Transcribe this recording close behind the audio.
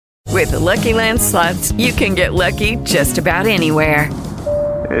With the Lucky Land Slots, you can get lucky just about anywhere.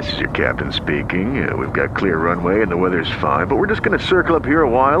 This is your captain speaking. We've got clear runway and the weather's fine, but we're just going to circle up here a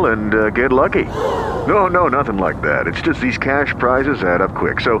while and get lucky. No, nothing like that. It's just these cash prizes add up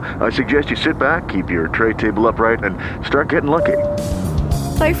quick. So I suggest you sit back, keep your tray table upright, and start getting lucky.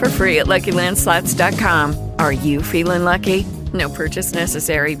 Play for free at LuckyLandSlots.com. Are you feeling lucky? No purchase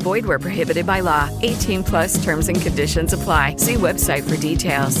necessary. Void where prohibited by law. 18 plus terms and conditions apply. See website for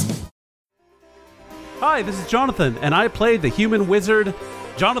details. Hi, this is Jonathan, and I play the human wizard,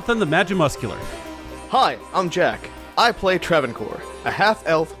 Jonathan the Magimuscular. Hi, I'm Jack. I play Travancore, a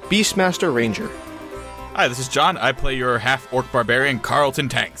half-elf Beastmaster Ranger. Hi, this is John. I play your half-orc barbarian, Carlton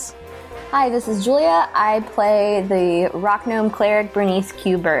Tanks. Hi, this is Julia. I play the rock gnome cleric, Bernice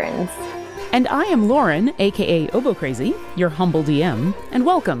Q. Burns. And I am Lauren, aka Obo Crazy, your humble DM, and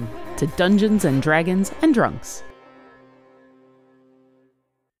welcome to Dungeons and Dragons and Drunks.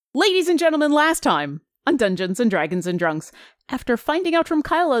 Ladies and gentlemen, last time on Dungeons and Dragons and Drunks, after finding out from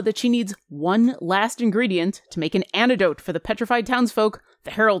Kyla that she needs one last ingredient to make an antidote for the petrified townsfolk,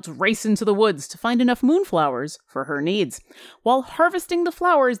 the heralds race into the woods to find enough moonflowers for her needs. While harvesting the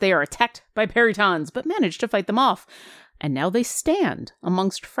flowers, they are attacked by Perytons, but manage to fight them off. And now they stand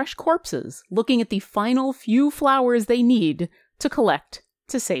amongst fresh corpses, looking at the final few flowers they need to collect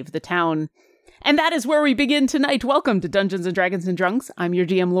to save the town. And that is where we begin tonight. Welcome to Dungeons and Dragons and Drunks. I'm your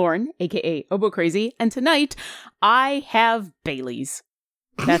DM Lauren, aka Obo Crazy, and tonight I have Baileys.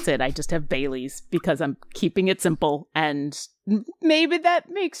 That's it. I just have Baileys because I'm keeping it simple, and maybe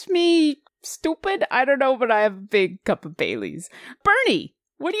that makes me stupid. I don't know, but I have a big cup of Baileys. Burnie,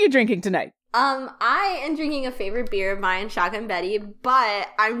 what are you drinking tonight? I am drinking a favorite beer of mine, Shotgun Betty, but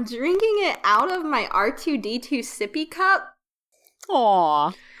I'm drinking it out of my R2-D2 sippy cup.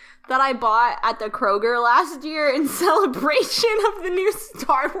 Aww. That I bought at the Kroger last year in celebration of the new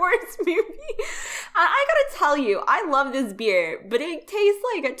Star Wars movie. I gotta tell you, I love this beer, but it tastes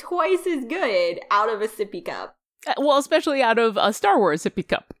like twice as good out of a sippy cup. Well, especially out of a Star Wars sippy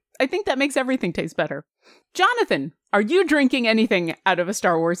cup. I think that makes everything taste better. Jonathan, are you drinking anything out of a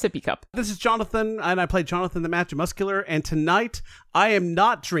Star Wars sippy cup? This is Jonathan, and I play Jonathan the Magimuscular, and tonight I am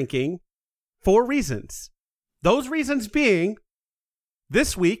not drinking for reasons. Those reasons being,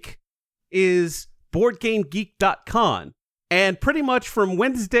 this week is BoardGameGeek.con, and pretty much from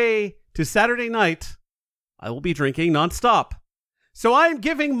Wednesday to Saturday night, I will be drinking nonstop. So I am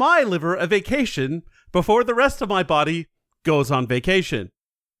giving my liver a vacation before the rest of my body goes on vacation.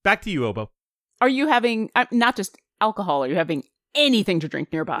 Back to you, Obo. Are you having not just alcohol? Are you having anything to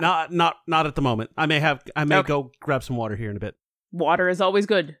drink nearby? Not at the moment. I may go grab some water here in a bit. Water is always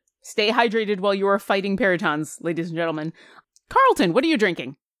good. Stay hydrated while you are fighting Perytons, ladies and gentlemen. Carlton, what are you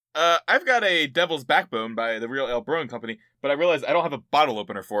drinking? I've got a Devil's Backbone by the Real Ale Brewing Company, but I realized I don't have a bottle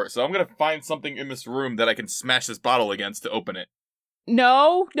opener for it, so I'm gonna find something in this room that I can smash this bottle against to open it.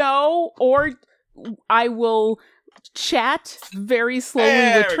 No, or I will chat very slowly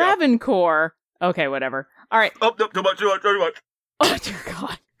with Travancore. Okay, whatever. All right. Oh, no, too much. Oh, dear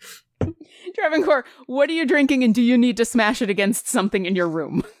God. Travancore, what are you drinking, and do you need to smash it against something in your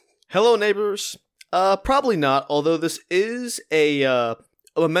room? Hello, neighbors. Probably not, although this is a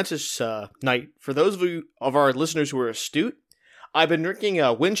momentous night. For those of our listeners who are astute, I've been drinking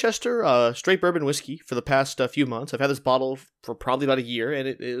Winchester straight bourbon whiskey for the past few months. I've had this bottle for probably about a year, and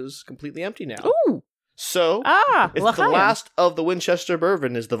it is completely empty now. Ooh. So, it's the last of the Winchester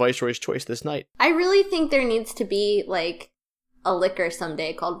bourbon is the Viceroy's choice this night. I really think there needs to be, a liquor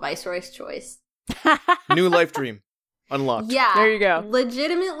someday called Viceroy's Choice. New life dream. Unlocked. Yeah. There you go.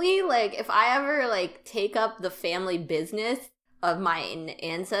 Legitimately, if I ever, take up the family business of my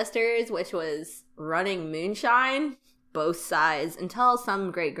ancestors, which was running moonshine, both sides, until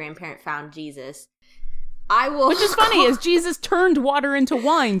some great-grandparent found Jesus, I will... Which is funny, as Jesus turned water into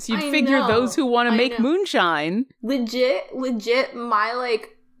wine, so you'd figure those who want to make moonshine. Legit,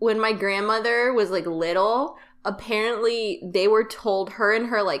 when my grandmother was, little, apparently they were told her and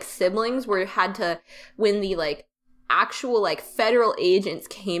her, siblings had to, when the, actual, federal agents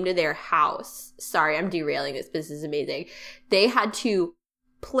came to their house. Sorry, I'm derailing this. This is amazing. They had to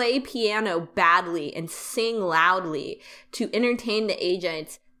play piano badly and sing loudly to entertain the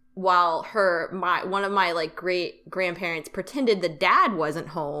agents while one of my great grandparents pretended the dad wasn't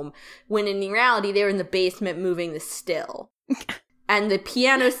home, when in reality they were in the basement moving the still. And the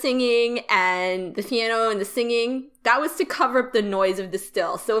piano singing and the singing, that was to cover up the noise of the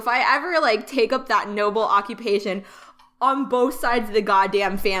still. So if I ever take up that noble occupation on both sides of the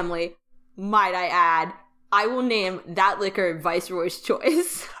goddamn family, might I add, I will name that liquor Viceroy's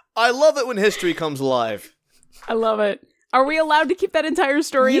Choice. I love it when history comes alive. I love it. Are we allowed to keep that entire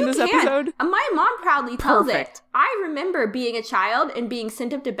story in You this can. episode? My mom proudly tells Perfect. it. I remember being a child and being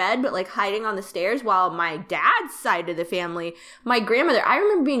sent up to bed, but like hiding on the stairs while my dad's side of the family, my grandmother, I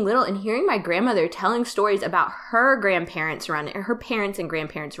remember being little and hearing my grandmother telling stories about her grandparents running, her parents and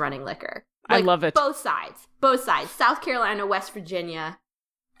grandparents running liquor. I love it. Both sides. South Carolina, West Virginia.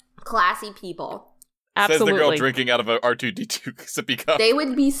 Classy people. Absolutely. Says the girl drinking out of a R2-D2 sippy cup. They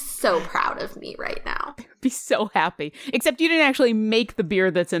would be so proud of me right now. Be so happy. Except you didn't actually make the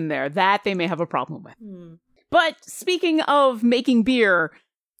beer that's in there. That they may have a problem with. But speaking of making beer,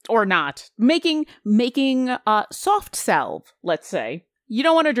 or not, making soft salve, let's say. You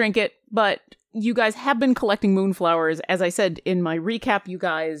don't want to drink it, but you guys have been collecting moonflowers. As I said in my recap, you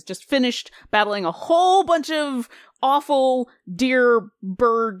guys just finished battling a whole bunch of awful deer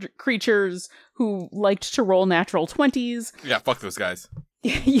bird creatures who liked to roll natural 20s. Yeah, fuck those guys.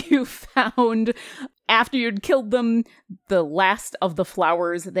 You found, after you'd killed them, the last of the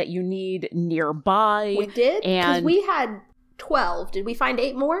flowers that you need nearby. We did? Because And we had 12. Did we find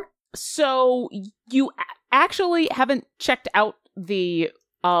 8 more? so you actually haven't checked out the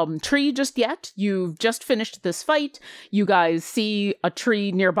tree just yet. You've just finished this fight. You guys see a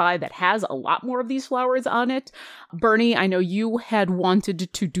tree nearby that has a lot more of these flowers on it. Burnie, I know you had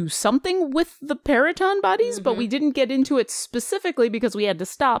wanted to do something with the Peryton bodies, but we didn't get into it specifically because we had to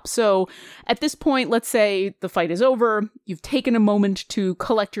stop. So at this point, let's say the fight is over. You've taken a moment to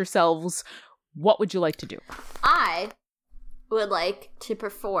collect yourselves. What would you like to do? I would like to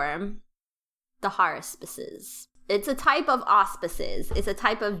perform the Haruspices. It's a type of auspices. It's a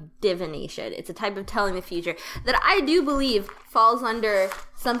type of divination. It's a type of telling the future that I do believe falls under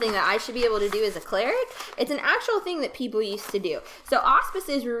something that I should be able to do as a cleric. It's an actual thing that people used to do. So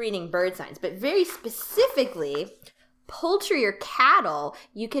auspices were reading bird signs, but very specifically, poultry or cattle,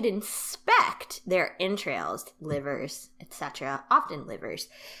 you could inspect their entrails, livers, etc., often livers,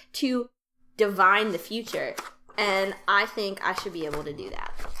 to divine the future. And I think I should be able to do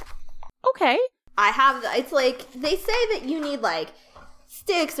that. Okay. I have, it's like, they say that you need like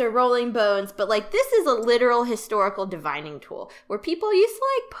sticks or rolling bones, but like this is a literal historical divining tool where people used to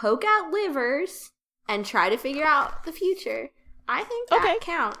like poke out livers and try to figure out the future. I think that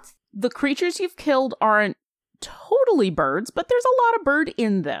counts. The creatures you've killed aren't totally birds, but there's a lot of bird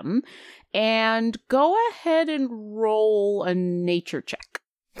in them. And go ahead and roll a nature check.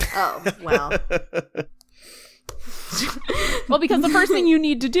 Oh, well. Well, because the first thing you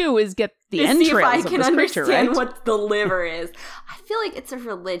need to do is get the entrails see if I of can this creature, understand right? what the liver is. I feel like it's a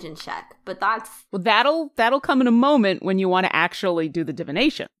religion check, but that's... Well, that'll come in a moment when you want to actually do the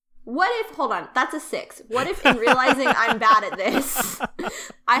divination. What if, hold on, that's a 6. What if in realizing I'm bad at this,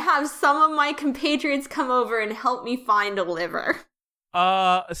 I have some of my compatriots come over and help me find a liver?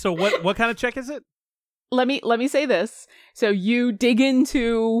 So what kind of check is it? Let me say this. So you dig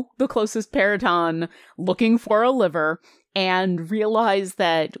into the closest Peryton looking for a liver and realize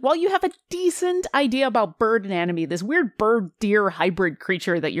that while you have a decent idea about bird anatomy, this weird bird-deer hybrid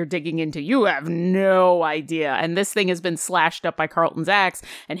creature that you're digging into, you have no idea. And this thing has been slashed up by Carlton's axe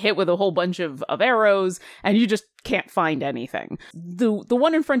and hit with a whole bunch of arrows, and you just can't find anything. The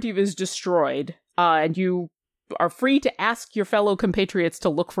one in front of you is destroyed, and you are free to ask your fellow compatriots to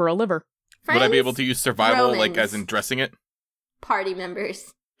look for a liver. Friends, Would I be able to use survival, Romans, like as in dressing it? party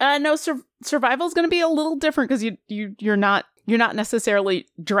members. No, survival is going to be a little different because you're not necessarily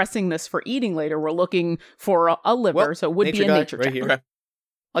dressing this for eating later. We're looking for a liver, Well, so it would be a guy, nature right check. here. Okay.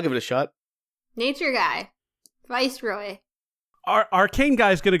 I'll give it a shot. Nature guy. Viceroy. Our arcane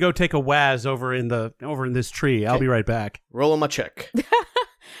guy's gonna go take a waz over in this tree. I'll be right back. Roll on my check.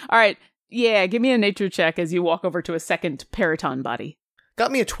 All right, yeah, give me a nature check as you walk over to a second Peryton body.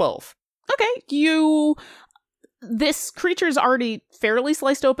 Got me a 12. Okay, this creature's already fairly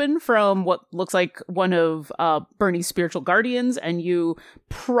sliced open from what looks like one of Burnie's spiritual guardians, and you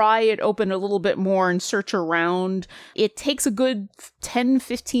pry it open a little bit more and search around. It takes a good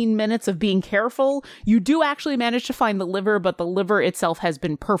 10-15 minutes of being careful. You do actually manage to find the liver, but the liver itself has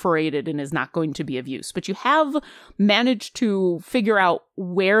been perforated and is not going to be of use. But you have managed to figure out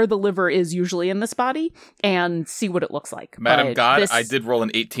where the liver is usually in this body and see what it looks like. Madam But God, I did roll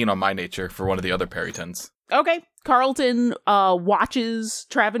an 18 on my nature for one of the other Perytons. Okay, Carlton watches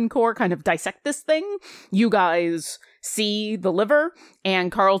Travancore kind of dissect this thing. You guys see the liver,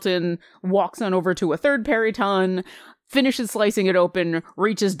 and Carlton walks on over to a third Peryton, finishes slicing it open,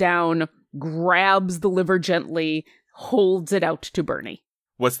 reaches down, grabs the liver gently, holds it out to Burnie.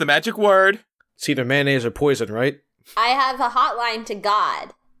 What's the magic word? It's either mayonnaise or poison, right? I have a hotline to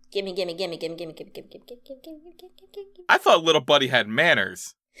God. Gimme. I thought little buddy had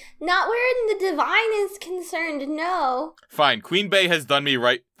manners. Not where the divine is concerned, no. Fine, Queen Bey has done me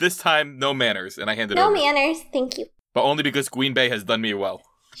right. This time, no manners, and I hand it No over. manners, thank you. But only because Queen Bey has done me well.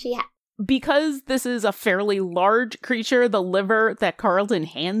 She has. Because this is a fairly large creature, the liver that Carlton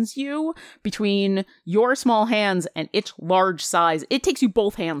hands you, between your small hands and its large size, it takes you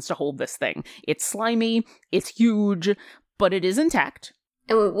both hands to hold this thing. It's slimy, it's huge, but it is intact.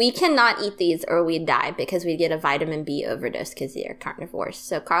 And we cannot eat these or we'd die because we'd get a vitamin B overdose because they're carnivores.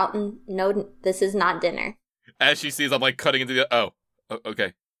 So Carlton, no, this is not dinner. As she sees, I'm like cutting into the...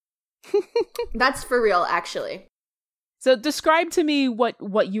 okay. That's for real, actually. So describe to me what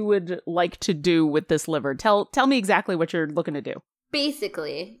you would like to do with this liver. Tell me exactly what you're looking to do.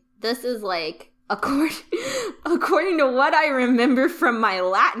 Basically, this is like, according to what I remember from my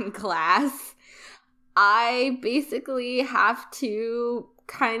Latin class, I basically have to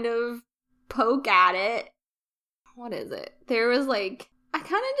kind of poke at it. What is it? There was like, I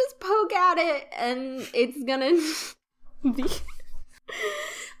kind of just poke at it and it's gonna be...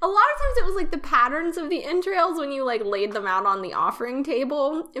 A lot of times it was like the patterns of the entrails when you like laid them out on the offering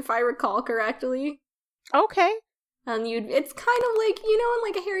table, if I recall correctly. Okay. And it's kind of like, you know, in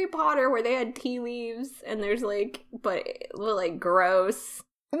like a Harry Potter where they had tea leaves and there's like, but like gross.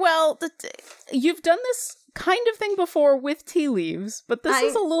 Well, you've done this kind of thing before with tea leaves, but this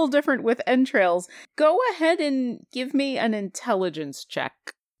is a little different with entrails. Go ahead and give me an intelligence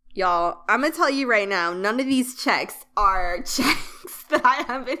check. Y'all, I'm gonna tell you right now, none of these checks are checks that I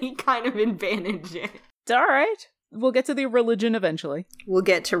have any kind of advantage in. It's all right. We'll get to the religion eventually. We'll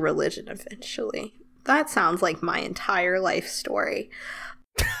get to religion eventually. That sounds like my entire life story.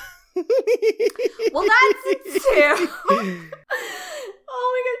 Well, that's it too.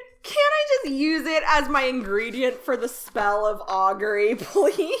 Oh my god. Can't I just use it as my ingredient for the spell of augury,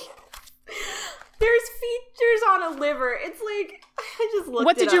 please? There's features on a liver. It's like, I just looked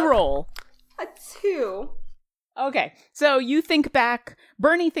What did you roll? A 2. Okay, so you think back,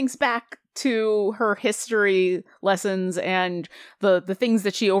 Burnie thinks back to her history lessons and the things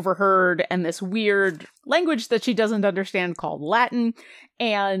that she overheard and this weird language that she doesn't understand called Latin.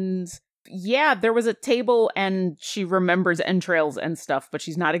 And yeah, there was a table and she remembers entrails and stuff, but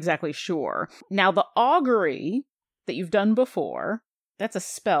she's not exactly sure. Now, the augury that you've done before, that's a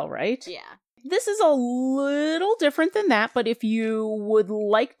spell, right? Yeah. This is a little different than that, but if you would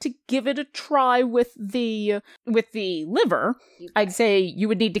like to give it a try with the liver, I'd say you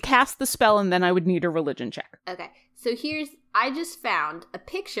would need to cast the spell and then I would need a religion check. Okay, so I just found a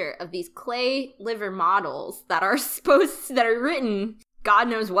picture of these clay liver models that are written God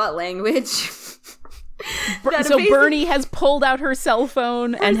knows what language. So Burnie has pulled out her cell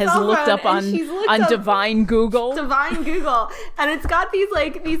phone and has looked up on Divine Google. Divine Google. And it's got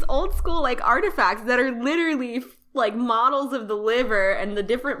these old school like artifacts that are literally like models of the liver, and the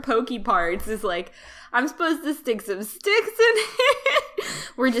different pokey parts is like, I'm supposed to stick some sticks in it.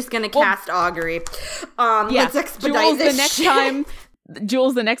 We're just gonna cast augury. Let's expedite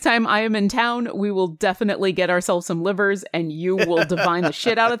Jules, the next time I am in town, we will definitely get ourselves some livers and you will divine the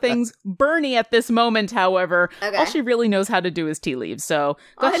shit out of things. Burnie at this moment, however, all she really knows how to do is tea leaves. So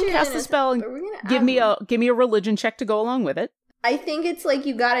go ahead and cast the spell and give me a religion check to go along with it. I think it's like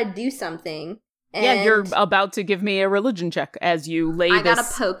you gotta do something. Yeah, you're about to give me a religion check as you lay this. I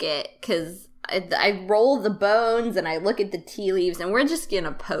gotta poke it because I roll the bones and I look at the tea leaves and we're just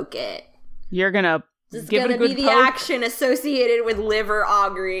gonna poke it. You're gonna This is give going it a to good be the poke. action associated with liver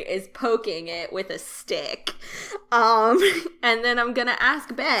augury is poking it with a stick. And then I'm going to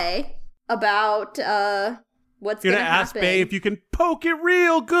ask Bae about what's going to happen. You're going to ask Bae if you can poke it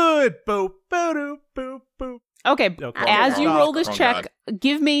real good. Boop, boop, boop, boop. Okay, as you roll this check,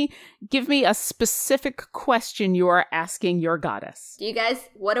 give me a specific question you are asking your goddess. Do you guys,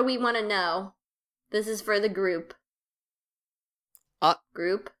 what do we want to know? This is for the group.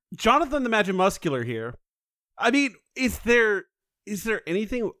 Group? Jonathan the Magimuscular here. I mean, is there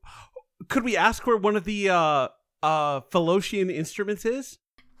anything? Could we ask where one of the Philocian instruments is?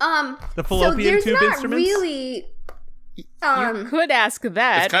 The fallopian tube instruments? Really. You could ask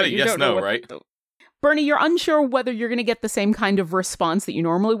that. It's kind of yes, no, right? Burnie, you're unsure whether you're going to get the same kind of response that you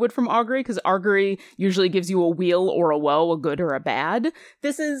normally would from augury, because augury usually gives you a weal or a woe, a good or a bad.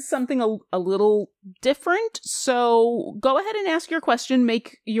 This is something a little different, so go ahead and ask your question,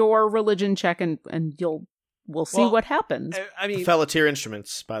 make your religion check, and we'll see what happens. I mean, Felatier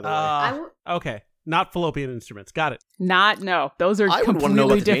instruments, by the way. Okay, not fallopian instruments. Got it. No, those are I would completely want to know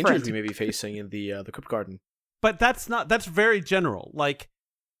about the different. dangers we may be facing in the Crypt Garden. But that's very general. Like.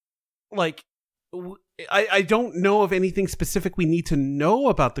 I don't know of anything specific we need to know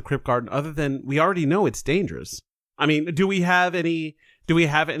about the Crypt Garden other than we already know it's dangerous. I mean, do we have any Do we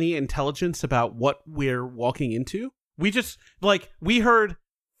have any intelligence about what we're walking into? We heard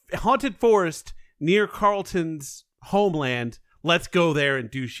haunted forest near Carlton's homeland. Let's go there and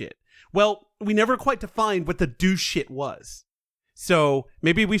do shit. Well, we never quite defined what the do shit was. So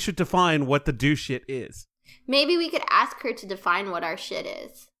maybe we should define what the do shit is. Maybe we could ask her to define what our shit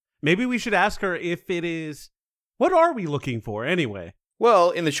is. Maybe we should ask her if it is... What are we looking for, anyway?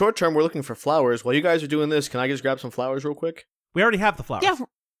 Well, in the short term, we're looking for flowers. While you guys are doing this, can I just grab some flowers real quick? We already have the flowers. Yeah.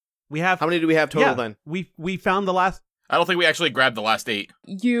 We have... How many do we have total then? We found the last... I don't think we actually grabbed the last 8.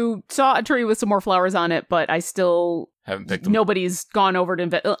 You saw a tree with some more flowers on it, but I still... Haven't picked them. Nobody's gone over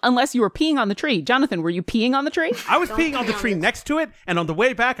to unless you were peeing on the tree. Jonathan, were you peeing on the tree? I was peeing on the tree next to it, and on the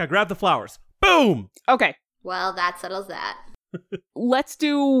way back, I grabbed the flowers. Boom! Okay. Well, that settles that. Let's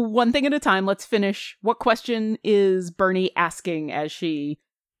do one thing at a time. Let's finish. What question is Burnie asking as she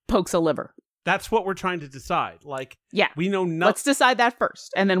pokes a liver? That's what we're trying to decide. Yeah. We know nothing. Let's decide that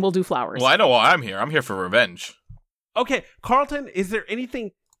first, and then we'll do flowers. Well, I know why I'm here. I'm here for revenge. Okay, Carlton, is there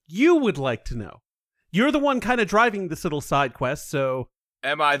anything you would like to know? You're the one kind of driving this little side quest, so...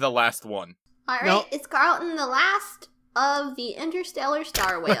 Am I the last one? All right, No. Is Carlton the last of the interstellar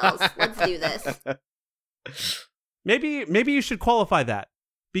star whales? Let's do this. Maybe you should qualify that.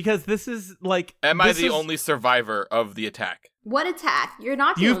 Because this is, Am I the only survivor of the attack? What attack? You're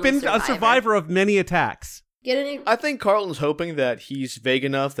not the You've only been a survivor of many attacks. Get an... I think Carlton's hoping that he's vague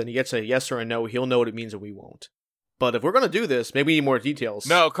enough that he gets a yes or a no. He'll know what it means and we won't. But if we're going to do this, maybe we need more details.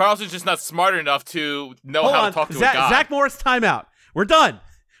 No, Carlton's just not smart enough to know Hold how on. to talk to a god. Zach Morris, timeout. We're done.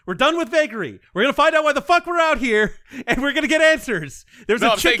 We're done with vagary. We're going to find out why the fuck we're out here, and we're going to get answers. There's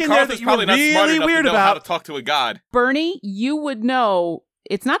a chick in there that you were really weird about. How about. to talk to a god. Burnie, you would know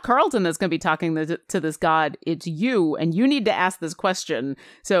it's not Carlton that's going to be talking to this god. It's you, and you need to ask this question.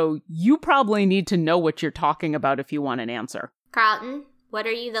 So you probably need to know what you're talking about if you want an answer. Carlton, what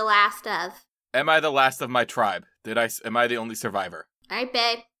are you the last of? Am I the last of my tribe? Am I the only survivor? All right,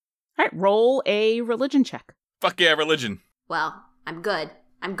 babe. All right, roll a religion check. Fuck yeah, religion. Well, I'm good.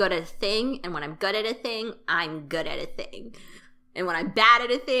 I'm good at a thing, and when I'm good at a thing, I'm good at a thing. And when I'm bad at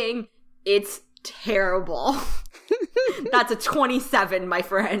a thing, it's terrible. That's a 27, my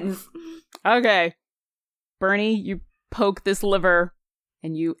friends. Okay. Burnie, you poke this liver,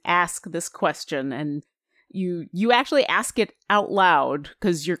 and you ask this question, and you actually ask it out loud,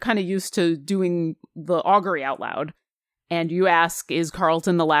 because you're kind of used to doing the augury out loud. And you ask, is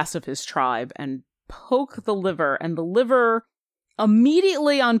Carlton the last of his tribe? And poke the liver, and the liver,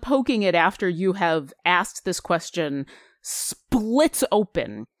 immediately on poking it after you have asked this question, splits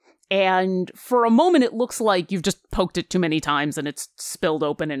open. And for a moment, it looks like you've just poked it too many times and it's spilled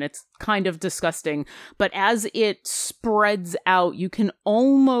open and it's kind of disgusting. But as it spreads out, you can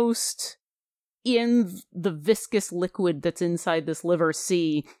almost, in the viscous liquid that's inside this liver,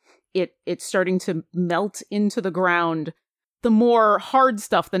 see it's starting to melt into the ground. The more hard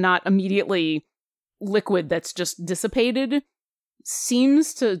stuff, the not immediately liquid that's just dissipated,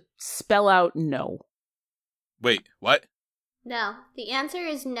 seems to spell out no. Wait, what? No. The answer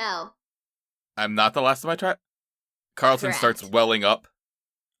is no. I'm not the last of my tribe? Carlton Correct. starts welling up.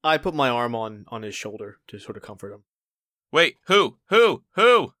 I put my arm on his shoulder to sort of comfort him. Wait, who? Who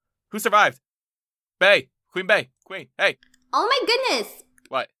survived? Queen, hey. Oh my goodness!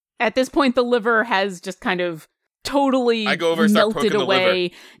 What? At this point, the liver has just kind of totally I go over and start melted poking the away.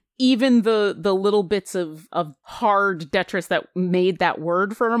 liver. Even the little bits of hard detritus that made that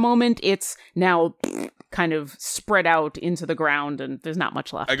word for a moment, it's now kind of spread out into the ground, and there's not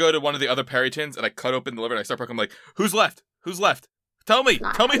much left. I go to one of the other Perytons and I cut open the liver and I start poking. I'm like, who's left? Tell me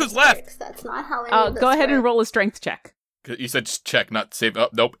who's left. That's not how Go ahead and roll a strength check. You said check, not save. Oh,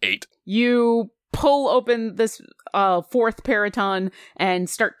 nope, 8. You pull open this fourth Peryton and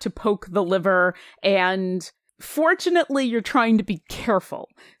start to poke the liver, and fortunately you're trying to be careful,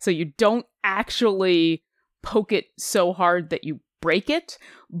 so you don't actually poke it so hard that you break it,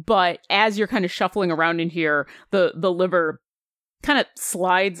 but as you're kind of shuffling around in here, the liver kind of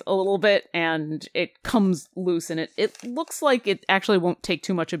slides a little bit and it comes loose, and it looks like it actually won't take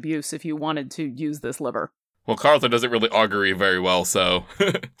too much abuse if you wanted to use this liver. Well, Carlton doesn't really augury very well, so...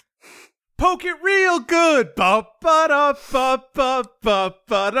 Poke it real good. Carlton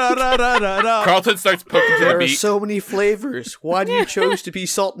starts poking to the There are beat. so many flavors. Why do you choose to be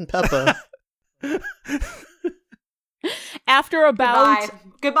salt and pepper? After about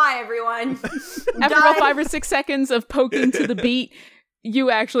Goodbye, everyone. After about 5 or 6 seconds of poking to the beat, you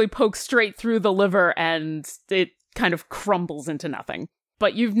actually poke straight through the liver and it kind of crumbles into nothing.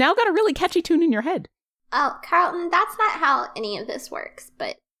 But you've now got a really catchy tune in your head. Oh, Carlton, that's not how any of this works,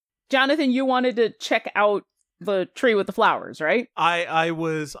 but... Jonathan, you wanted to check out the tree with the flowers, right? I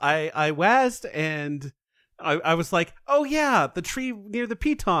wazzed and I was like, oh yeah, the tree near the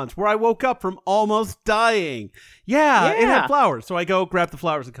Petons where I woke up from almost dying. Yeah, it had flowers. So I go grab the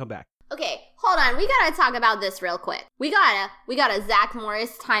flowers and come back. Okay, hold on. We gotta talk about this real quick. We got a Zach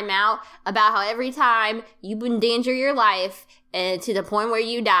Morris timeout about how every time you endanger your life and to the point where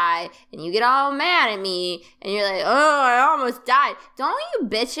you die and you get all mad at me and you're like, oh, I almost died. Don't you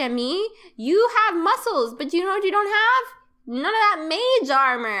bitch at me. You have muscles, but you know what you don't have? None of that mage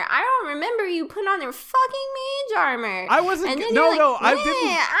armor. I don't remember you putting on their fucking mage armor. I wasn't. I didn't.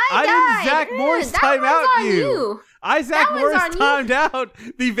 I didn't Zach Morris time out you. I Zach Morris timed out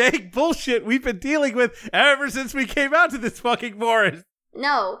the vague bullshit we've been dealing with ever since we came out to this fucking forest.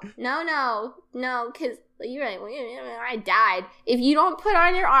 No, because you're right. I died. If you don't put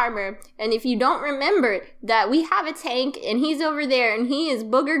on your armor, and if you don't remember that we have a tank, and he's over there, and he is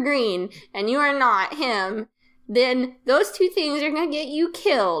booger green, and you are not him, then those two things are going to get you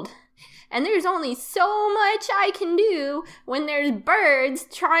killed. And there's only so much I can do when there's birds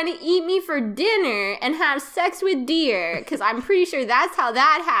trying to eat me for dinner and have sex with deer, because I'm pretty sure that's how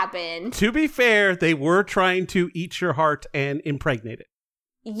that happened. To be fair, they were trying to eat your heart and impregnate it.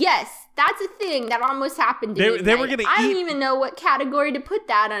 Yes, that's a thing that almost happened to me. They were going to eat... I don't even know what category to put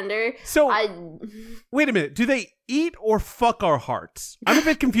that under. So, wait a minute. Do they eat or fuck our hearts? I'm a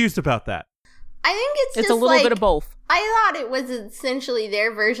bit confused about that. I think it's just a little bit of both. I thought it was essentially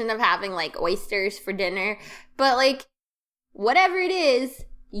their version of having, like, oysters for dinner. But, like, whatever it is,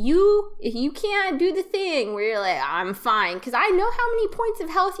 if you can't do the thing where you're like, I'm fine, because I know how many points of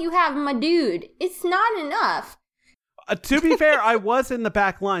health you have, my dude. It's not enough. To be fair, I was in the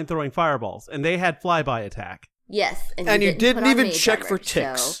back line throwing fireballs, and they had flyby attack. Yes. And you didn't even check for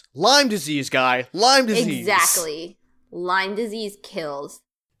ticks. So. Lyme disease, guy. Lyme disease. Exactly. Lyme disease kills.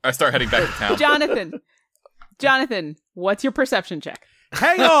 I start heading back to town. Jonathan, what's your perception check?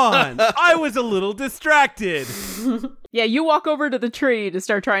 Hang on! I was a little distracted. Yeah, you walk over to the tree to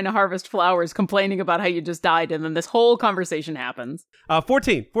start trying to harvest flowers, complaining about how you just died, and then this whole conversation happens.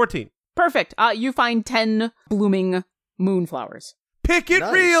 14. Perfect. You find 10 blooming moonflowers. Pick it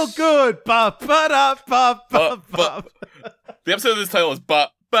real good. Ba ba da ba ba ba. The episode of this title is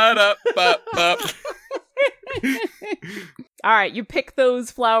ba ba da ba ba. All right, you pick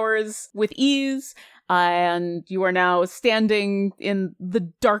those flowers with ease, and you are now standing in the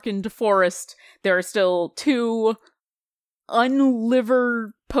darkened forest. There are still 2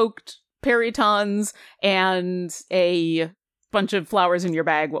 unliver-poked Perytons and a bunch of flowers in your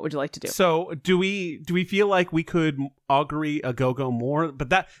bag. What would you like to do? So, do we feel like we could augury a go-go more? But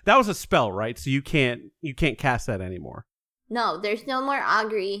that was a spell, right? So you can't cast that anymore. No, there's no more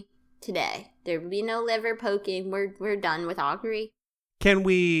augury today. There will be no liver poking. We're done with augury. Can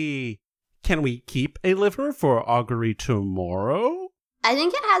we keep a liver for augury tomorrow? I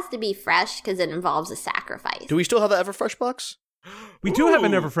think it has to be fresh because it involves a sacrifice. Do we still have the Everfresh box? We do have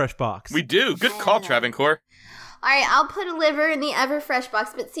an Everfresh box. We do. Good call, Travancore. All right, I'll put a liver in the Everfresh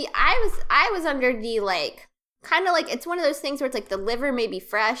box. But see, I was under the, like, kind of like, it's one of those things where it's like the liver may be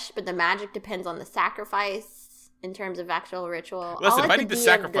fresh, but the magic depends on the sacrifice. In terms of actual ritual. Listen, if I need to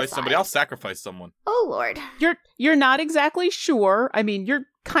sacrifice somebody, I'll sacrifice someone. Oh, Lord. You're not exactly sure. I mean, you're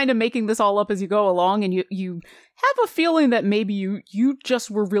kind of making this all up as you go along, and you have a feeling that maybe you just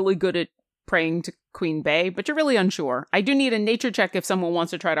were really good at praying to Queen Bey, but you're really unsure. I do need a nature check if someone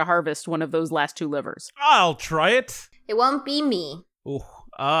wants to try to harvest one of those last 2 livers. I'll try it. It won't be me. Ooh,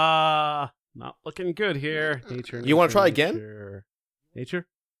 not looking good here. Nature. You want to try again? Nature?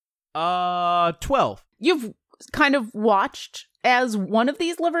 12. You've kind of watched as one of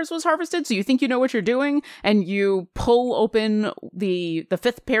these livers was harvested, so you think you know what you're doing, and you pull open the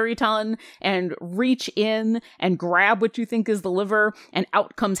 5th Peryton and reach in and grab what you think is the liver, and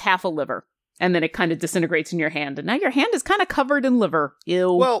out comes half a liver. And then it kind of disintegrates in your hand, and now your hand is kind of covered in liver.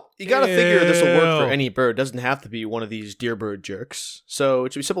 Ew. Well, you gotta figure this will work for any bird. It doesn't have to be one of these deer bird jerks. So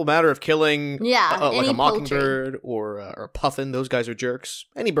it's a simple matter of killing like a mockingbird or a puffin. Those guys are jerks.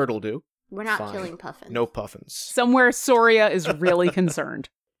 Any bird will do. We're not killing puffins. No puffins. Somewhere Soria is really concerned.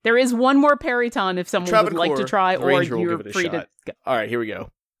 There is one more Peryton if someone would like to try, or you're free to go. All right, here we go.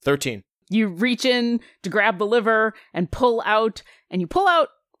 13. You reach in to grab the liver and pull out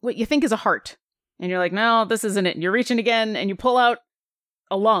what you think is a heart. And you're like, no, this isn't it. And you're reaching again, and you pull out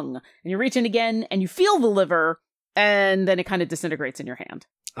a lung. And you're reaching again, and you feel the liver, and then it kind of disintegrates in your hand.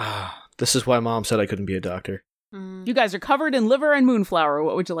 This is why Mom said I couldn't be a doctor. You guys are covered in liver and moonflower.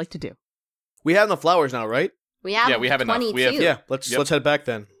 What would you like to do? We have enough flowers now, right? We have 22. enough. Let's head back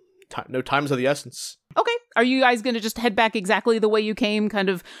then. No time's of the essence. Okay, Are you guys going to just head back exactly the way you came, kind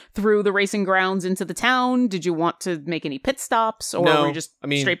of through the racing grounds into the town? Did you want to make any pit stops, or were you just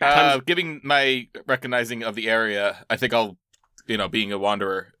straight back? Giving my recognizing of the area, I think I'll, being a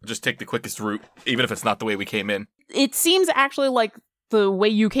wanderer, just take the quickest route, even if it's not the way we came in. It seems actually like the way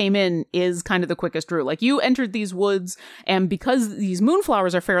you came in is kind of the quickest route. Like, you entered these woods, and because these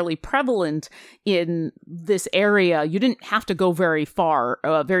moonflowers are fairly prevalent in this area, you didn't have to go very far,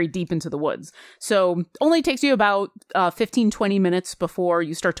 very deep into the woods. So only takes you about 15-20 minutes before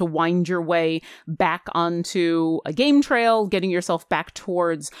you start to wind your way back onto a game trail, getting yourself back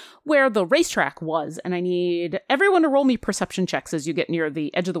towards where the racetrack was. And I need everyone to roll me perception checks as you get near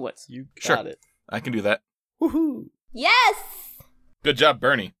the edge of the woods. You got it. I can do that. Woohoo! Yes! Good job,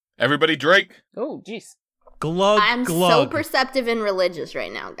 Burnie. Everybody drink. Oh, jeez. Glug, I'm glug. so perceptive and religious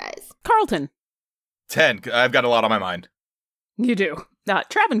right now, guys. Carlton. 10. I've got a lot on my mind. You do.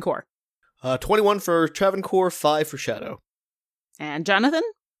 Travancore. 21 for Travancore, 5 for Shadow. And Jonathan?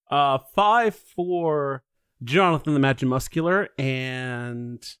 5 for Jonathan the Magic Muscular,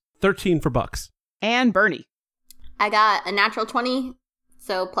 and 13 for Bucks. And Burnie. I got a natural 20,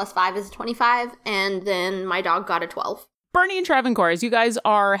 so plus 5 is 25, and then my dog got a 12. Burnie and Travancore, as you guys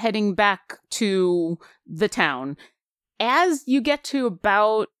are heading back to the town, as you get to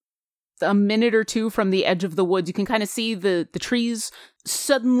about a minute or two from the edge of the woods, you can kind of see the trees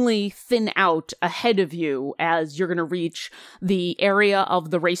suddenly thin out ahead of you as you're going to reach the area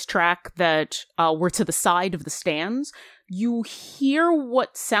of the racetrack that were to the side of the stands. You hear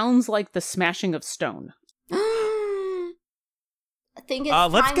what sounds like the smashing of stone. I think it's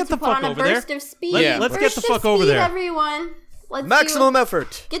let's time get to the put fuck on a over burst there. of speed. Let's get the fuck over speed, there. Everyone. Let's Maximum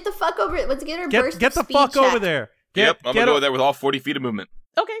effort. Get the fuck over it. Let's get our burst Get of the speed fuck check. over there. I'm going to go there with all 40 feet of movement.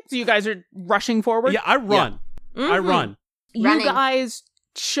 Okay, so you guys are rushing forward? Yeah, I run. Yeah. I run. You Running. guys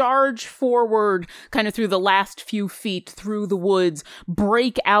charge forward kind of through the last few feet through the woods,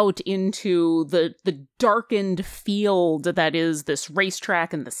 break out into the darkened field that is this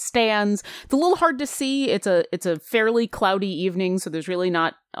racetrack and the stands. It's a little hard to see. It's a fairly cloudy evening, so there's really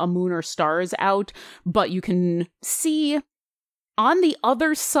not a moon or stars out, but you can see on the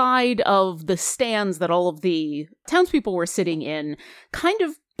other side of the stands that all of the townspeople were sitting in, kind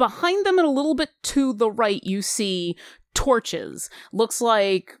of behind them and a little bit to the right, you see torches. Looks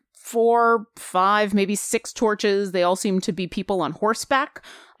like 4, 5, maybe 6 torches. They all seem to be people on horseback.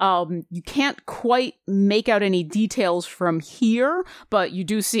 You can't quite make out any details from here, but you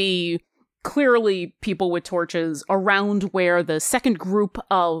do see clearly people with torches around where the second group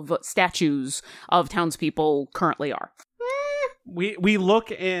of statues of townspeople currently are. We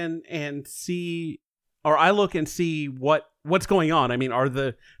look and see, or I look and see what's going on. I mean, are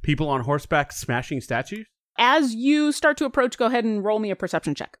the people on horseback smashing statues? As you start to approach, go ahead and roll me a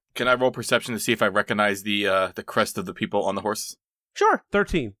perception check. Can I roll perception to see if I recognize the crest of the people on the horse? Sure.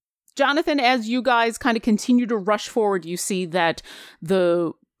 13. Jonathan, as you guys kind of continue to rush forward, you see that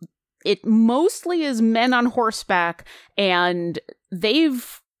it mostly is men on horseback, and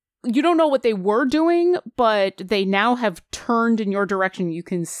you don't know what they were doing, but they now have turned in your direction. You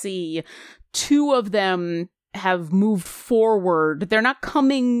can see 2 of them have moved forward. They're not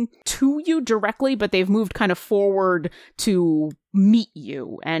coming to you directly, but they've moved kind of forward to meet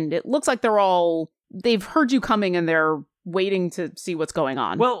you. And it looks like they've heard you coming and they're waiting to see what's going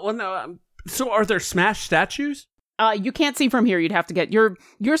on. Well, no. So are there smashed statues? You can't see from here. You'd have to get,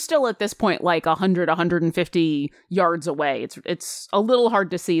 you're still at this point like 100, 150 yards away. It's a little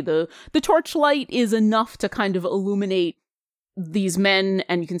hard to see. The torchlight is enough to kind of illuminate these men,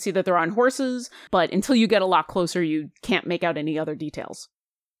 and you can see that they're on horses, but until you get a lot closer, you can't make out any other details.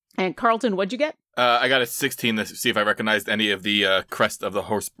 And Carlton, what'd you get? I got a 16 to see if I recognized any of the crest of the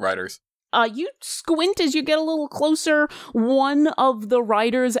horse riders. You squint as you get a little closer. One of the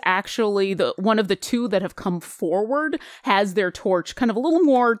riders, actually, one of the 2 that have come forward, has their torch kind of a little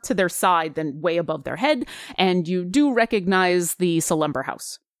more to their side than way above their head, and you do recognize the Salember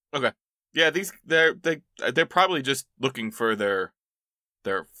house. Okay. Yeah, they're probably just looking for their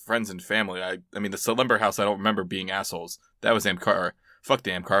friends and family. I mean, the Salember house, I don't remember being assholes. That was fuck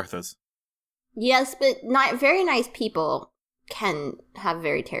the Amcathras. Yes, but not very nice people can have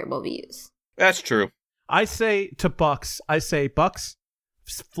very terrible views. That's true. I say to Bucks, Bucks,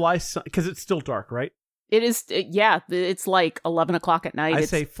 fly, because it's still dark, right? It is, yeah, it's like 11 o'clock at night. I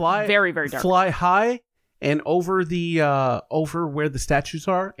say fly. Very, very dark. Fly high and over over where the statues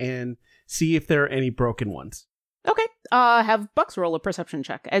are and see if there are any broken ones. Okay. Have Bucks roll a perception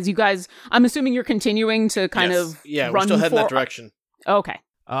check. As you guys, I'm assuming you're continuing to kind of we're run still heading that direction. Okay.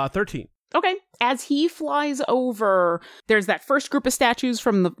 13. Okay. As he flies over, there's that first group of statues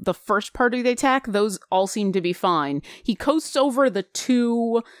from the first party they attack. Those all seem to be fine. He coasts over the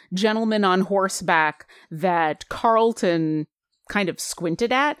two gentlemen on horseback that Carlton kind of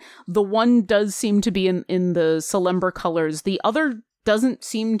squinted at. The one does seem to be in the Solember colors. The other doesn't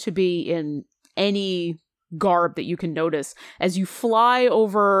seem to be in any garb that you can notice. As he flies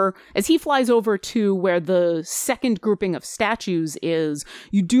over to where the second grouping of statues is,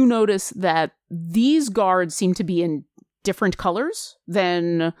 you do notice that these guards seem to be in different colors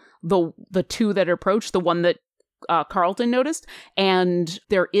than the two that approach, the one that Carlton noticed. And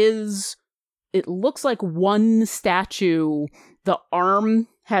it looks like one statue, the arm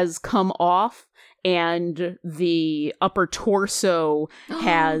has come off and the upper torso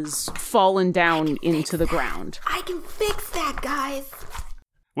has fallen down into the ground. I can fix that, guys.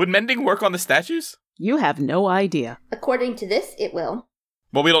 Would mending work on the statues? You have no idea. According to this, it will.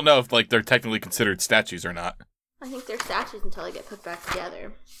 Well, we don't know if they're technically considered statues or not. I think they're statues until they get put back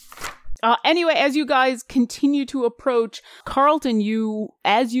together. Anyway, as you guys continue to approach, Carlton,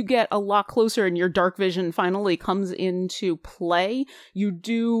 as you get a lot closer and your dark vision finally comes into play, you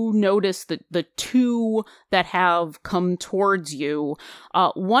do notice that the two that have come towards you,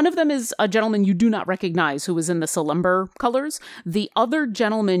 one of them is a gentleman you do not recognize who is in the Solember colors. The other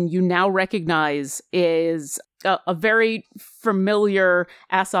gentleman you now recognize is a very familiar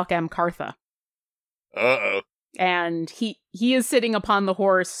Asok Amcathras. Uh-oh. And he is sitting upon the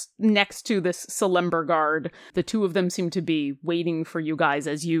horse next to this Solember guard. The two of them seem to be waiting for you guys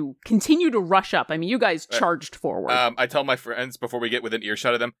as you continue to rush up. I mean, you guys charged forward. I tell my friends before we get within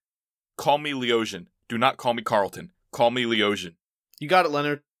earshot of them, call me Leosian. Do not call me Carlton. Call me Leosian. You got it,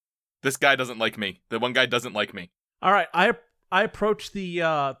 Leonard. This guy doesn't like me. The one guy doesn't like me. All right, I approach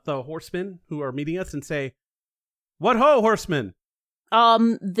the horsemen who are meeting us and say, "What ho, horsemen!"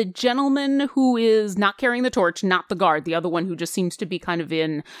 The gentleman who is not carrying the torch, not the guard, the other one who just seems to be kind of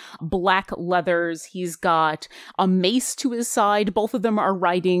in black leathers. He's got a mace to his side. Both of them are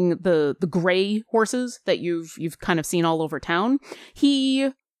riding the gray horses that you've kind of seen all over town. He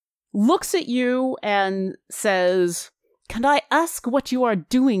looks at you and says, "Can I ask what you are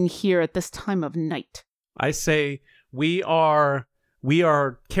doing here at this time of night?" I say, we are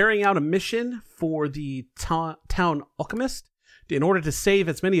carrying out a mission for the town alchemist in order to save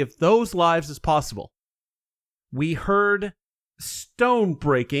as many of those lives as possible. We heard stone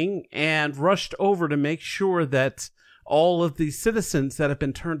breaking and rushed over to make sure that all of the citizens that have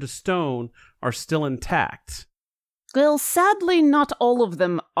been turned to stone are still intact. Well, sadly, not all of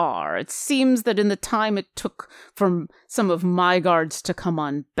them are. It seems that in the time it took for some of my guards to come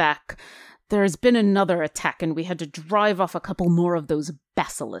on back, there's been another attack, and we had to drive off a couple more of those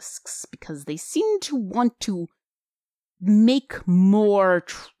basilisks because they seem to want to make more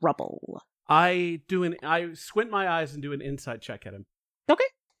trouble. I squint my eyes and do an insight check at him. Okay.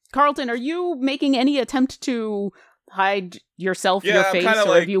 Carlton, are you making any attempt to hide yourself, your face,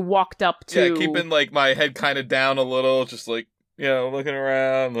 or have you walked up to... Yeah, keeping my head kind of down a little, just looking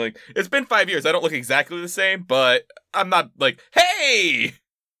around. It's been 5 years. I don't look exactly the same, but I'm not hey!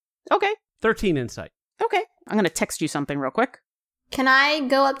 Okay. 13 insight. Okay. I'm going to text you something real quick. Can I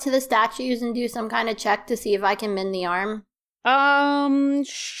go up to the statues and do some kind of check to see if I can mend the arm?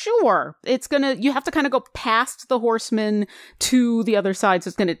 Sure. You have to kind of go past the horsemen to the other side, so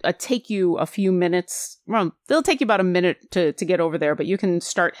it's going to take you a few minutes. Well, it'll take you about a minute to get over there, but you can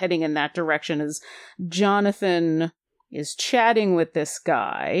start heading in that direction as Jonathan is chatting with this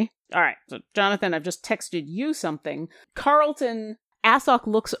guy. All right, so Jonathan, I've just texted you something. Carlton... Asok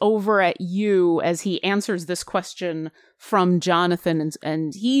looks over at you as he answers this question from Jonathan,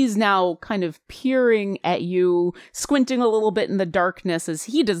 and he's now kind of peering at you, squinting a little bit in the darkness as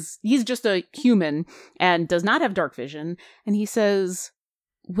he does. He's just a human and does not have dark vision. And he says,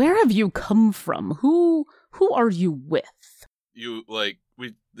 "Where have you come from? Who are you with?"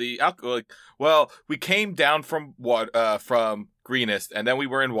 We came down from Greenest, and then we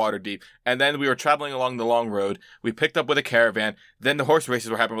were in Waterdeep, and then we were traveling along the long road. We picked up with a caravan. Then the horse races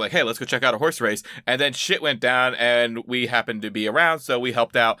were happening. We're like, hey, let's go check out a horse race. And then shit went down, and we happened to be around, so we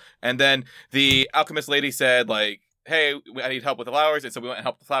helped out. And then the alchemist lady said, hey, I need help with the flowers, and so we went and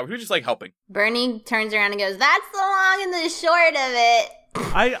helped the flowers. We were just helping. Burnie turns around and goes, "That's the long and the short of it."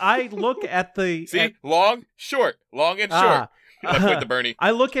 I look at the long, short, long and short. I point to Burnie.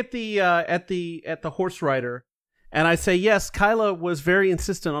 I look at the horse rider. And I say, yes, Kyla was very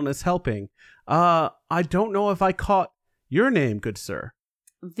insistent on us helping. I don't know if I caught your name, good sir.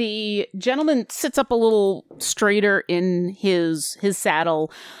 The gentleman sits up a little straighter in his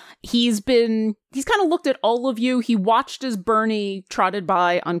saddle. He's kind of looked at all of you. He watched as Burnie trotted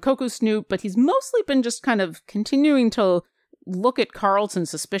by on Coco Snoot, but he's mostly been just kind of continuing to look at Carlton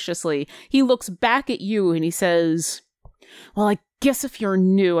suspiciously. He looks back at you and he says, well, I guess if you're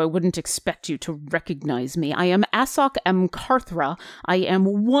new, I wouldn't expect you to recognize me. I am Amcathras. I am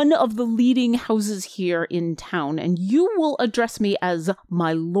one of the leading houses here in town, and you will address me as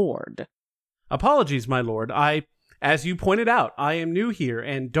my lord. Apologies, my lord. As you pointed out, I am new here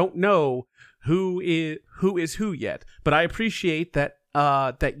and don't know who is who yet. But I appreciate that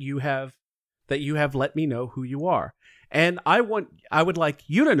you have let me know who you are. And I would like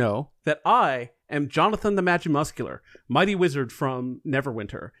you to know that I am Jonathan the Magimuscular, mighty wizard from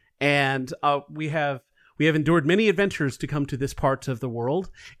Neverwinter, and we have endured many adventures to come to this part of the world.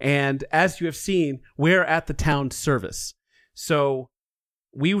 And as you have seen, we're at the town's service. So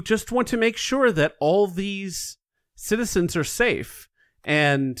we just want to make sure that all these citizens are safe,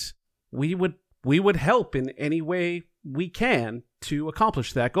 and we would help in any way we can to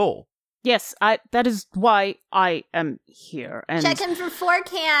accomplish that goal. Yes, that is why I am here. And check him for 4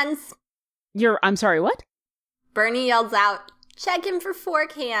 cans. I'm sorry, what? Burnie yells out, check him for 4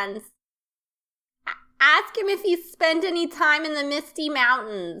 cans. Ask him if he's spent any time in the Misty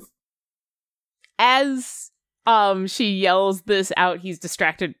Mountains. As she yells this out, he's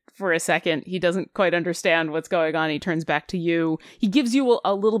distracted for a second. He doesn't quite understand what's going on. He turns back to you. He gives you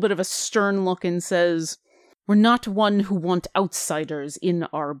a little bit of a stern look and says, we're not one who want outsiders in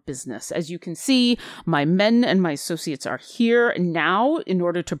our business. As you can see, my men and my associates are here now in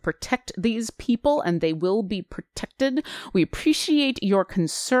order to protect these people, and they will be protected. We appreciate your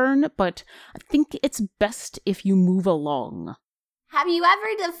concern, but I think it's best if you move along. Have you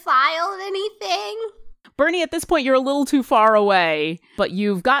ever defiled anything? Burnie, at this point, you're a little too far away, but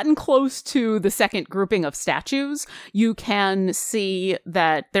you've gotten close to the second grouping of statues. You can see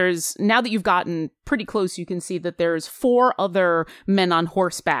that now that you've gotten pretty close, you can see that there's 4 other men on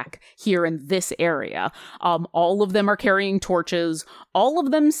horseback here in this area. All of them are carrying torches. All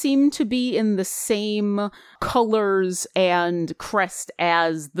of them seem to be in the same colors and crest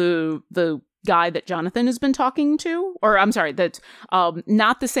as the guy that Jonathan has been talking to. Or, I'm sorry, that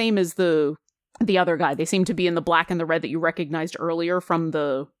not the same as the other guy. They seem to be in the black and the red that you recognized earlier from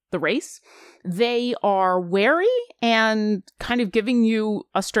the race. They are wary and kind of giving you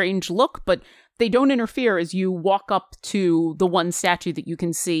a strange look, but they don't interfere as you walk up to the one statue that you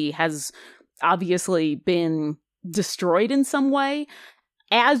can see has obviously been destroyed in some way.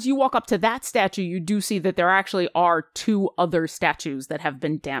 As you walk up to that statue, you do see that there actually are 2 other statues that have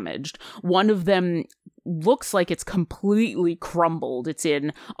been damaged. One of them looks like it's completely crumbled. It's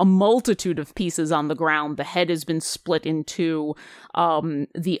in a multitude of pieces on the ground. The head has been split in 2.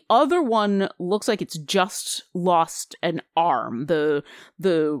 The other one looks like it's just lost an arm. The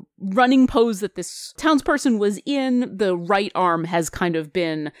running pose that this townsperson was in, the right arm has kind of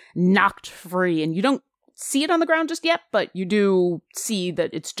been knocked free, and you don't see it on the ground just yet, but you do see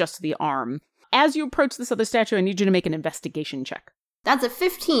that it's just the arm. As you approach this other statue, I need you to make an investigation check. That's a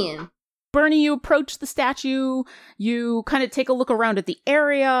 15. Burnie, you approach the statue, you kind of take a look around at the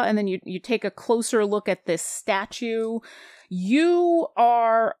area, and then you take a closer look at this statue. You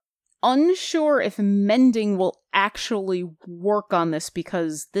are unsure if mending will actually work on this,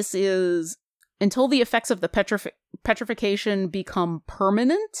 because this is, until the effects of the petrification become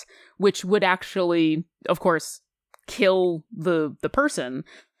permanent, which would actually, of course, kill the person,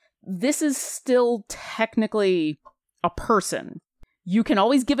 this is still technically a person. You can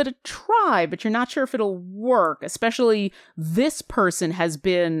always give it a try, but you're not sure if it'll work, especially this person has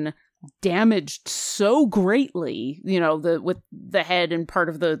been damaged so greatly, with the head and part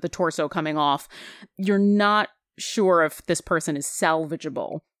of the torso coming off. You're not sure if this person is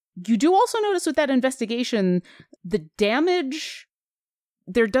salvageable. You do also notice with that investigation, the damage,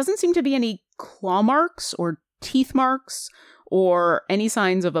 there doesn't seem to be any claw marks or teeth marks or any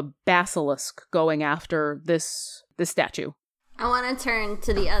signs of a basilisk going after this statue. I want to turn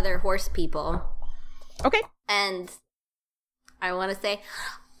to the other horse people. Okay. And I want to say,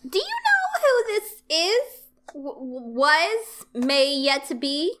 do you know who this is? May yet to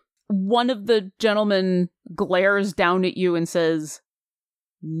be? One of the gentlemen glares down at you and says,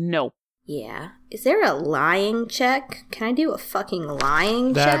 no. Yeah. Is there a lying check? Can I do a fucking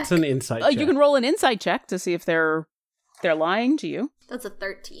lying check? That's an insight check. You can roll an insight check to see if they're lying to you. That's a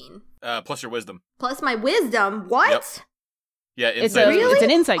 13. Plus your wisdom. Plus my wisdom? What? Yep. Yeah, insight. Really? It's an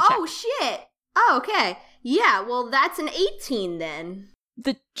insight check. Oh, shit. Oh, okay. Yeah, well, that's an 18 then.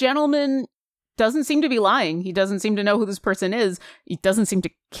 The gentleman doesn't seem to be lying. He doesn't seem to know who this person is. He doesn't seem to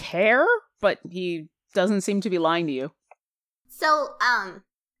care, but he doesn't seem to be lying to you. So,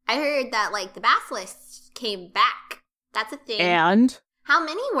 I heard that, like, the basilisks came back. That's a thing. And? How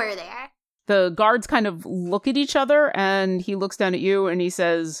many were there? The guards kind of look at each other, and he looks down at you, and he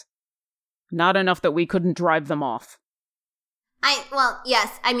says, not enough that we couldn't drive them off.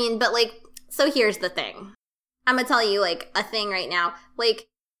 Yes, I mean, but, like, so here's the thing. I'm gonna tell you, like, a thing right now. Like,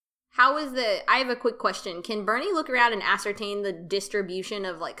 I have a quick question. Can Burnie look around and ascertain the distribution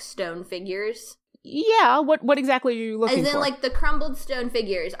of, like, stone figures? Yeah, what exactly are you looking for? As in, like, the crumbled stone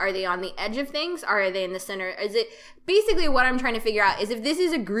figures, are they on the edge of things? Or are they in the center? Is it, basically what I'm trying to figure out is if this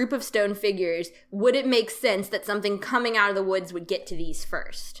is a group of stone figures, would it make sense that something coming out of the woods would get to these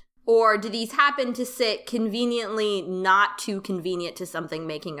first? Or do these happen to sit conveniently not too convenient to something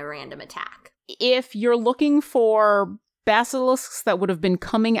making a random attack? If you're looking for basilisks that would have been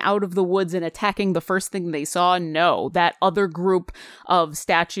coming out of the woods and attacking the first thing they saw, no. That other group of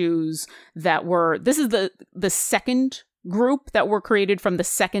statues that were... This is the second group that were created from the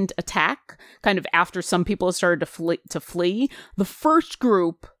second attack, kind of after some people started to flee. The first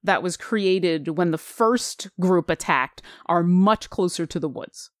group that was created when the first group attacked are much closer to the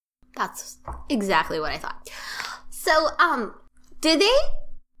woods. That's exactly what I thought. So, did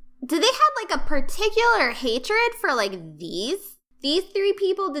they have, like, a particular hatred for, like, these three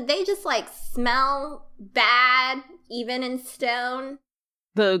people? Did they just, like, smell bad, even in stone?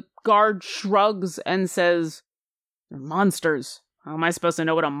 The guard shrugs and says, they're monsters. How am I supposed to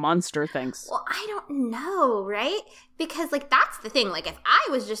know what a monster thinks? Well, I don't know, right? Because, like, that's the thing. Like, if I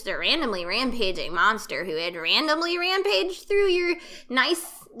was just a randomly rampaging monster who had randomly rampaged through your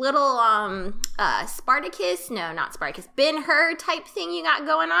nice little, Spartacus, no, not Spartacus, Ben-Hur type thing you got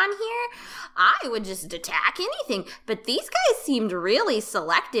going on here, I would just attack anything. But these guys seemed really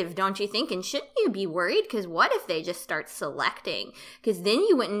selective, don't you think? And shouldn't you be worried? Because what if they just start selecting? Because then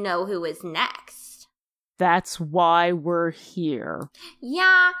you wouldn't know who was next. That's why we're here.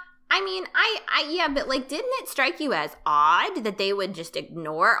 Yeah, I mean, yeah, but, like, didn't it strike you as odd that they would just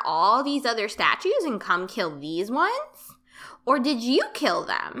ignore all these other statues and come kill these ones? Or did you kill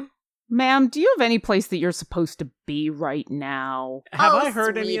them? Ma'am, do you have any place that you're supposed to be right now? Have I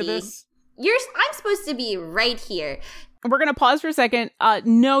heard any of this? I'm supposed to be right here. We're going to pause for a second.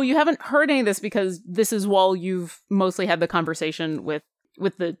 No, you haven't heard any of this because this is while you've mostly had the conversation with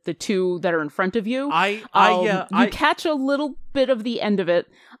the two that are in front of you. You catch a little bit of the end of it.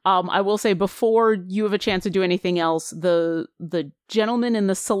 I will say before you have a chance to do anything else, the gentleman in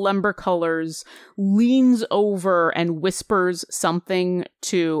the Celember colors leans over and whispers something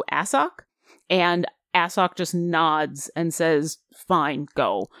to Asok, and Asok just nods and says, fine,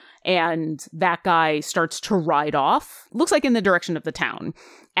 go. And that guy starts to ride off, looks like in the direction of the town.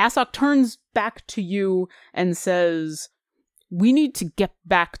 Asok turns back to you and says, we need to get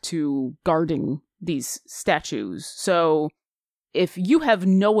back to guarding these statues. So if you have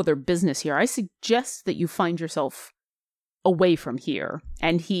no other business here, I suggest that you find yourself away from here.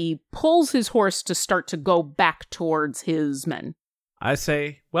 And he pulls his horse to start to go back towards his men. I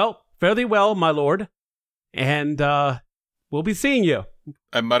say, well, fairly well, my lord. And we'll be seeing you.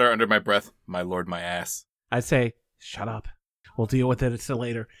 I mutter under my breath, my lord, my ass. I say, shut up. We'll deal with it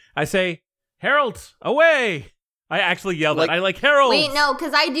later. I say, heralds, away! I actually yelled it. I like heralds. Wait, no,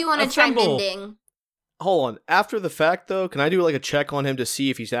 because I do want to try mending. Hold on. After the fact, though, can I do, like, a check on him to see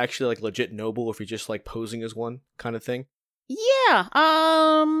if he's actually, like, legit noble, or if he's just, like, posing as one kind of thing? Yeah,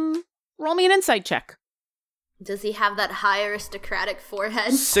 roll me an insight check. Does he have that high aristocratic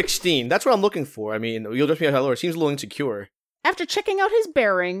forehead? 16. That's what I'm looking for. I mean, you'll judge me how low. It seems a little insecure. After checking out his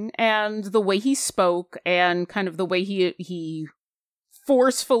bearing and the way he spoke and kind of the way he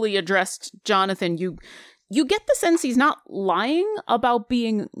forcefully addressed Jonathan, you get the sense he's not lying about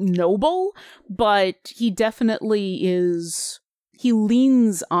being noble, but he definitely is. He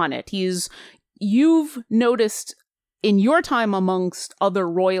leans on it. You've noticed in your time amongst other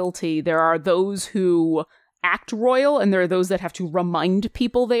royalty, there are those who act royal and there are those that have to remind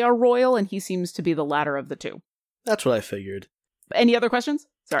people they are royal, and he seems to be the latter of the two. That's what I figured. Any other questions?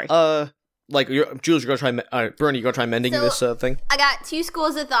 Sorry. Like, Jules, you're gonna try, Burnie, you're gonna try mending this thing? I got two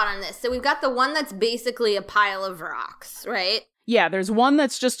schools of thought on this. So we've got the one that's basically a pile of rocks, right? Yeah, there's one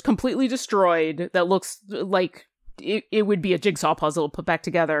that's just completely destroyed that looks like it would be a jigsaw puzzle put back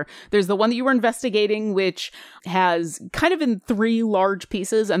together. There's the one that you were investigating, which has kind of in 3 large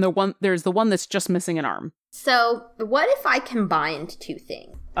pieces, and there's the one that's just missing an arm. So what if I combined 2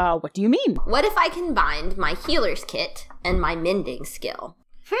 things? What do you mean? What if I combined my healer's kit and my mending skill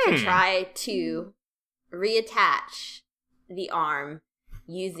to try to reattach the arm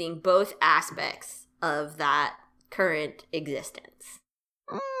using both aspects of that current existence?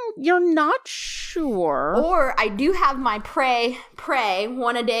 you're not sure. Or I do have my pray,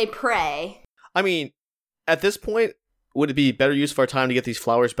 1 a day pray. I mean, at this point, would it be better use of our time to get these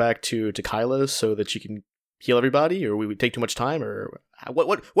flowers back to Kyla so that she can heal everybody, or we would take too much time, or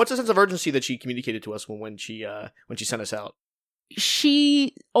what's the sense of urgency that she communicated to us when she sent us out?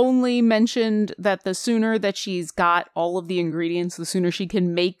 She only mentioned that the sooner that she's got all of the ingredients, the sooner she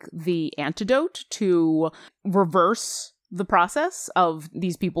can make the antidote to reverse the process of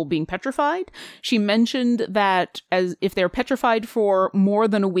these people being petrified. She mentioned that as if they're petrified for more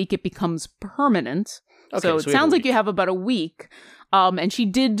than a week, it becomes permanent. Okay, so it sounds like you have about a week. And she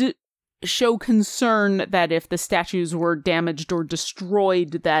did show concern that if the statues were damaged or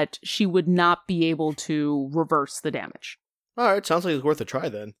destroyed, that she would not be able to reverse the damage. Alright, sounds like it's worth a try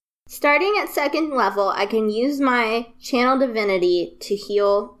then. Starting at 2nd level, I can use my channel divinity to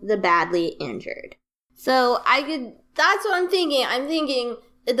heal the badly injured. So that's what I'm thinking. I'm thinking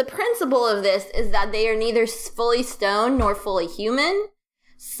the principle of this is that they are neither fully stone nor fully human.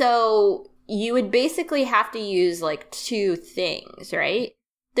 So you would basically have to use like 2 things, right?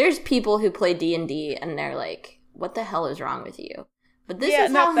 There's people who play D&D and they're like, what the hell is wrong with you? But this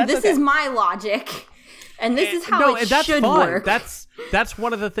is my logic. And this is how it should work. That's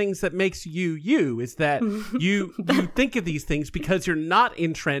one of the things that makes you is that you think of these things because you're not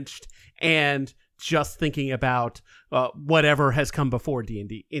entrenched and just thinking about whatever has come before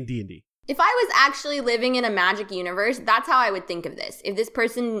D&D in D&D. If I was actually living in a magic universe, that's how I would think of this. If this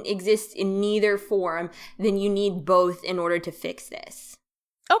person exists in neither form, then you need both in order to fix this.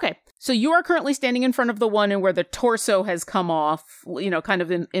 Okay, so you are currently standing in front of the one and where the torso has come off, kind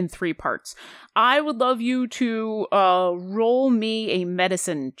of in 3 parts. I would love you to roll me a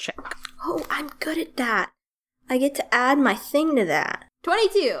medicine check. Oh, I'm good at that. I get to add my thing to that.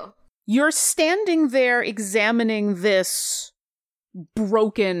 22. You're standing there examining this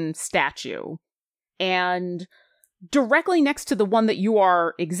broken statue, and directly next to the one that you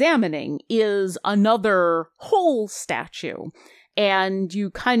are examining is another whole statue. And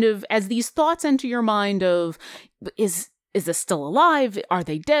you kind of, as these thoughts enter your mind of, is this still alive? Are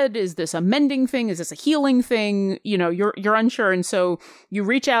they dead? Is this a mending thing? Is this a healing thing? You're unsure. And so you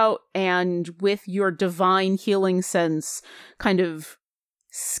reach out and with your divine healing sense, kind of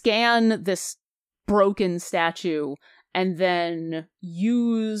scan this broken statue and then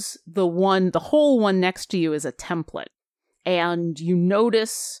use the whole one next to you as a template. And you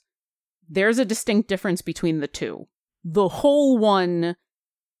notice there's a distinct difference between the 2. The whole one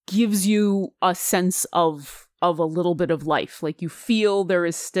gives you a sense of a little bit of life. Like you feel there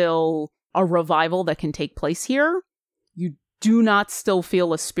is still a revival that can take place here. You do not still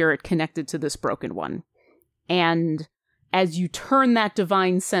feel a spirit connected to this broken one. And as you turn that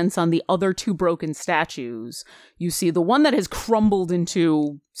divine sense on the other 2 broken statues, you see the one that has crumbled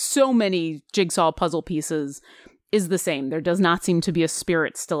into so many jigsaw puzzle pieces is the same. There does not seem to be a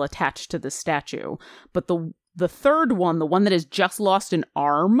spirit still attached to the statue. But the third one, the one that has just lost an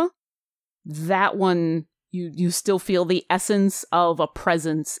arm, that one, you still feel the essence of a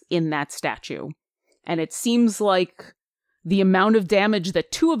presence in that statue. And it seems like the amount of damage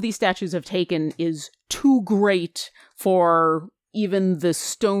that 2 of these statues have taken is too great for even the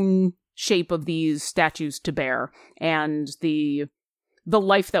stone shape of these statues to bear. And the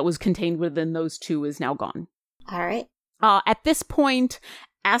life that was contained within those 2 is now gone. All right. At this point,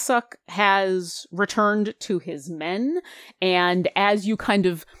 Asok has returned to his men, and as you kind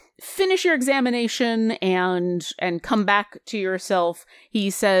of finish your examination and come back to yourself,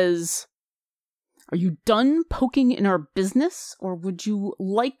 he says, "Are you done poking in our business, or would you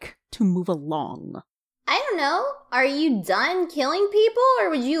like to move along?" I don't know. Are you done killing people,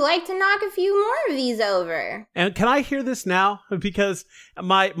 or would you like to knock a few more of these over? And can I hear this now? Because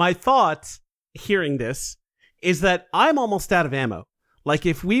my thought hearing this is that I'm almost out of ammo. Like,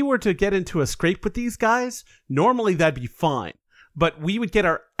 if we were to get into a scrape with these guys, normally that'd be fine. But we would get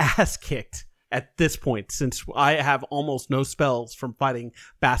our ass kicked at this point, since I have almost no spells from fighting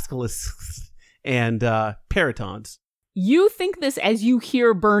basilisks and perytons. You think this as you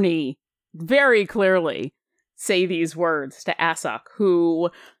hear Burnie very clearly say these words to Asok,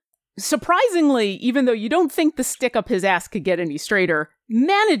 who, surprisingly, even though you don't think the stick up his ass could get any straighter,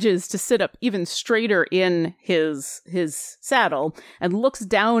 manages to sit up even straighter in his saddle and looks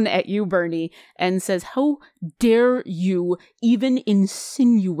down at you, Burnie, and says, "How dare you even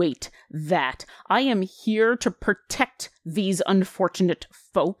insinuate that? I am here to protect these unfortunate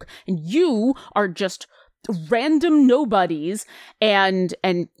folk, and you are just random nobodies." And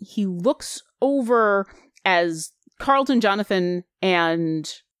he looks over as Carlton, Jonathan,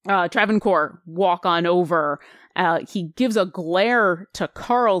 and Travancore walk on over. He gives a glare to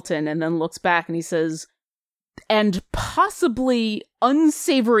Carlton and then looks back and he says, and possibly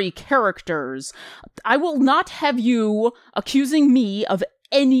unsavory characters. I will not have you accusing me of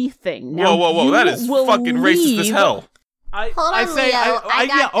anything. Now, whoa. That is fucking racist as hell. Hold on, Leo. I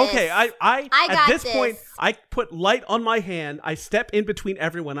got this. At this point, I put light on my hand. I step in between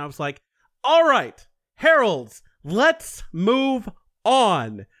everyone. I was like, all right, heralds, let's move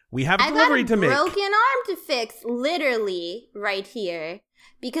on. We have a delivery to make. I got a broken arm to fix, literally, right here.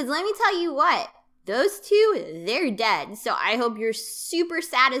 Because let me tell you what. Those two, they're dead. So I hope you're super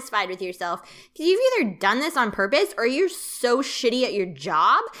satisfied with yourself. Because you've either done this on purpose or you're so shitty at your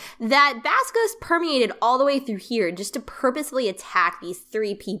job that Bascos permeated all the way through here just to purposely attack these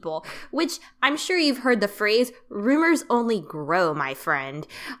three people. Which I'm sure you've heard the phrase, rumors only grow, my friend.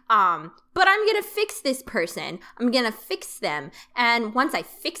 But I'm gonna fix this person. I'm gonna fix them. And once I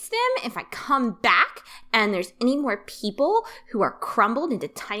fix them, if I come back and there's any more people who are crumbled into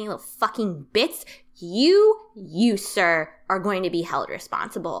tiny little fucking bits, you, sir, are going to be held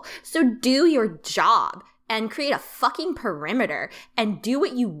responsible. So do your job and create a fucking perimeter and do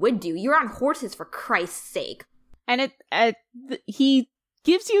what you would do. You're on horses, for Christ's sake. And he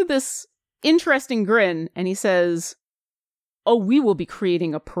gives you this interesting grin and he says, oh, we will be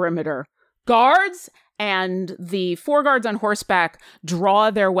creating a perimeter. Guards and the 4 guards on horseback draw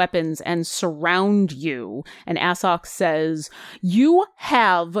their weapons and surround you. And Asok says, you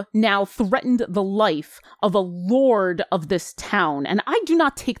have now threatened the life of a lord of this town, and I do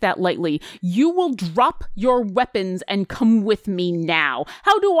not take that lightly. You will drop your weapons and come with me now.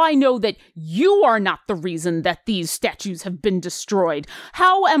 How do I know that you are not the reason that these statues have been destroyed?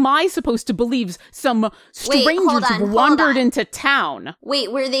 How am I supposed to believe some strangers have wandered into town?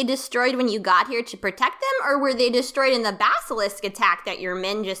 Wait, were they destroyed when you got here to protect them, or were they destroyed in the basilisk attack that your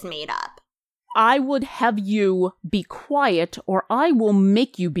men just made up? I would have you be quiet, or I will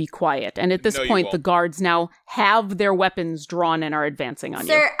make you be quiet. And at this point, the guards now have their weapons drawn and are advancing on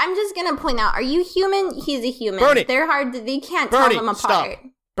you. Sir, I'm just going to point out, are you human? He's a human. Burnie! They're hard, they can't tell them apart. Stop.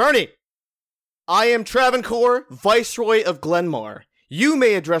 Burnie! I am Travancore, Viceroy of Glenmar. You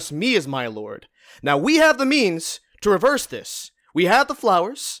may address me as my lord. Now, we have the means to reverse this. We have the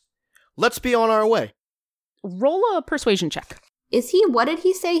flowers. Let's be on our way. Roll a persuasion check. What did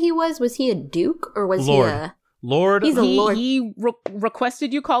he say he was? Was he a duke or was Lord. he a... Lord. He's a lord. He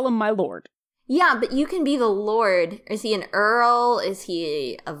requested you call him my lord. Yeah, but you can be the lord. Is he an earl? Is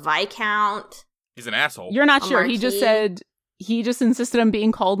he a viscount? He's an asshole. You're not sure. Marquis? He just insisted on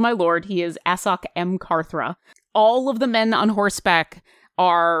being called my lord. He is Asok Amcathras. All of the men on horseback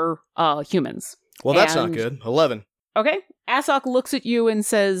are humans. Well, that's not good. 11. Okay. Asok looks at you and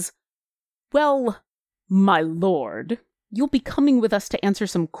says, well, my lord, you'll be coming with us to answer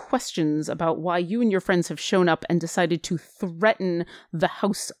some questions about why you and your friends have shown up and decided to threaten the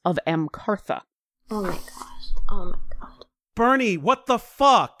house of Amcathras. Oh my gosh. Oh my god. Burnie, what the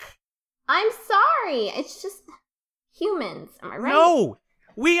fuck? I'm sorry. It's just humans. Am I right? No,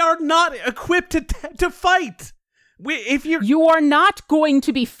 we are not equipped to fight. You are not going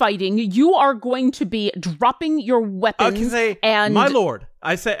to be fighting. You are going to be dropping your weapons. And my lord.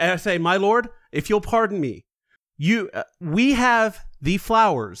 I say, my lord. If you'll pardon me, we have the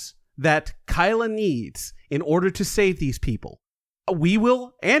flowers that Kyla needs in order to save these people. We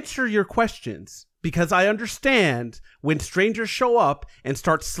will answer your questions because I understand when strangers show up and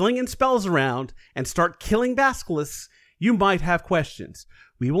start slinging spells around and start killing basilisks, you might have questions.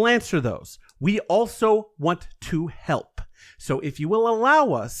 We will answer those. We also want to help. So if you will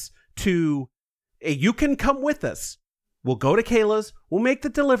allow us to, you can come with us. We'll go to Kayla's, we'll make the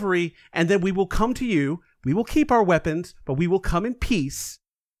delivery, and then we will come to you. We will keep our weapons, but we will come in peace,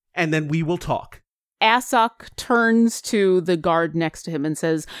 and then we will talk. Asok turns to the guard next to him and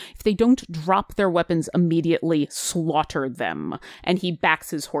says, if they don't drop their weapons immediately, slaughter them. And he backs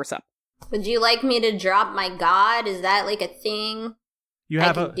his horse up. Would you like me to drop my god? Is that like a thing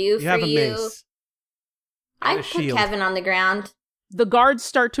I can do for you? Mace. I put shield. Kevin on the ground. The guards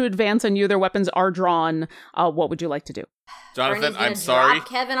start to advance on you. Their weapons are drawn. What would you like to do? Jonathan, I'm sorry. Drop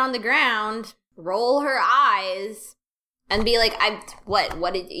Kevin on the ground, roll her eyes, and be like, what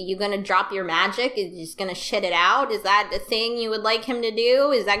are you going to drop your magic? Is you just going to shit it out? Is that the thing you would like him to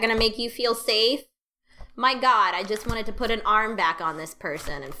do? Is that going to make you feel safe? My god, I just wanted to put an arm back on this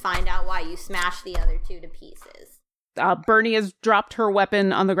person and find out why you smashed the other two to pieces. Burnie has dropped her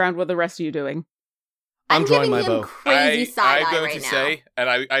weapon on the ground. What are the rest of you doing? I'm drawing giving my him bow. crazy side I'm eye going right to now. say, and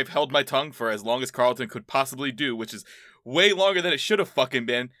I've held my tongue for as long as Carlton could possibly do, which is way longer than it should have fucking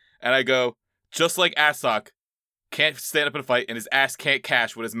been. And I go, just like Asok, can't stand up in a fight, and his ass can't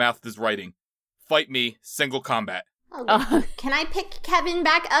cash what his mouth is writing. Fight me, single combat. Can I pick Kevin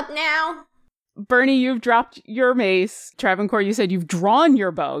back up now? Burnie, you've dropped your mace. Travancore, you said you've drawn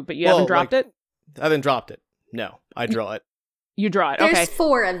your bow, but you haven't dropped it? I haven't dropped it. No, I draw it. You draw it, okay. There's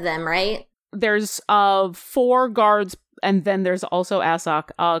 4 of them, right? There's 4 guards, and then there's also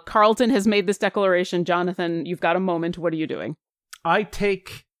Asok. Carlton has made this declaration. Jonathan, you've got a moment. What are you doing? I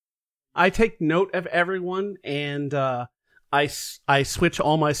take note of everyone, and I switch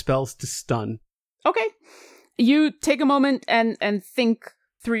all my spells to stun. Okay. You take a moment and think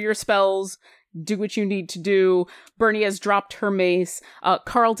through your spells, do what you need to do. Burnie has dropped her mace.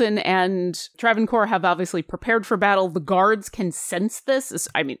 Carlton and Travancore have obviously prepared for battle. The guards can sense this.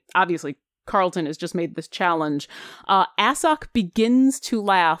 I mean, obviously, Carlton has just made this challenge. Asok begins to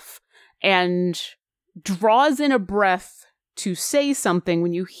laugh and draws in a breath to say something.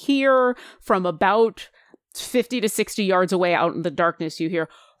 When you hear from about 50 to 60 yards away out in the darkness, you hear,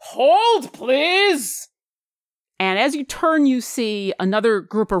 "Hold, please!" And as you turn, you see another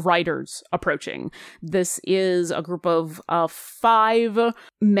group of riders approaching. This is a group of 5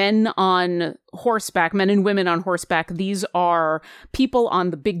 men on horseback, men and women on horseback. These are people on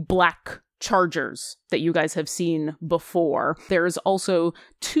the big black chargers that you guys have seen before. There's also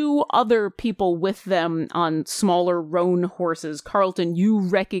 2 other people with them on smaller roan horses. Carlton, you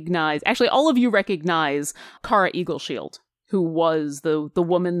recognize, actually all of you recognize Kara Eagleshield, who was the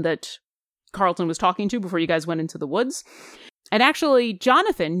woman that Carlton was talking to before you guys went into the woods. And actually,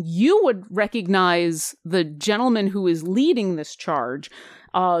 Jonathan, you would recognize the gentleman who is leading this charge,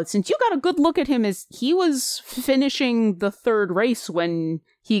 since you got a good look at him as he was finishing the 3rd race when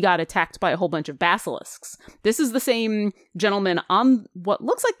he got attacked by a whole bunch of basilisks. This is the same gentleman on what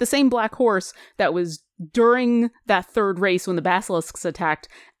looks like the same black horse that was during that 3rd race when the basilisks attacked,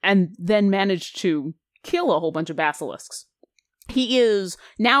 and then managed to kill a whole bunch of basilisks. He is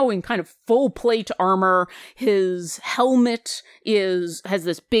now in kind of full plate armor. His helmet has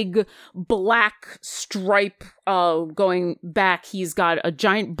this big black stripe going back. He's got a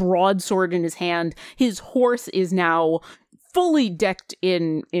giant broadsword in his hand. His horse is now fully decked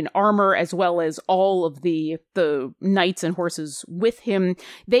in armor, as well as all of the knights and horses with him.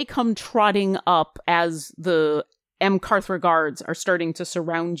 They come trotting up as the Amcathras guards are starting to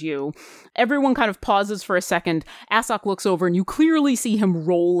surround you. Everyone kind of pauses for a second. Asok looks over, and you clearly see him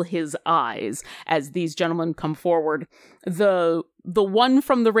roll his eyes as these gentlemen come forward. The one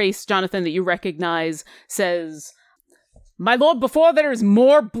from the race, Jonathan, that you recognize, says, "My lord, before there is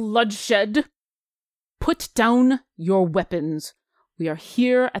more bloodshed, put down your weapons. We are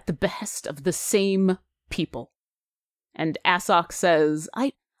here at the behest of the same people." And Asok says,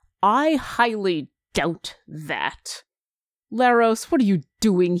 I highly doubt that. Laros, what are you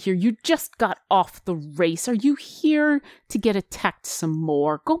doing here? You just got off the race. Are you here to get attacked some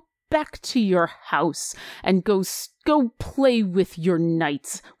more? Go back to your house and go play with your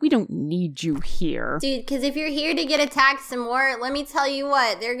knights. We don't need you here. Dude, because if you're here to get attacked some more, let me tell you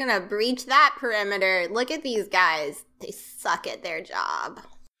what, they're gonna breach that perimeter. Look at these guys. They suck at their job.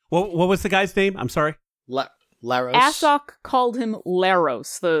 What was the guy's name? I'm sorry. Laros. Asok called him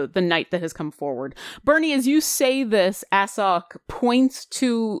Laros, the knight that has come forward. Burnie, as you say this, Asok points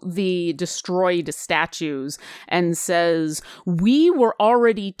to the destroyed statues and says, "We were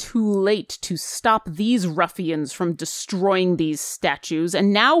already too late to stop these ruffians from destroying these statues,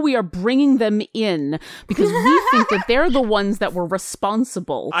 and now we are bringing them in because we think that they're the ones that were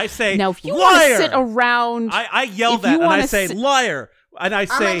responsible." I say, now, if you liar! want to sit around... I yell that, and I say, liar! And I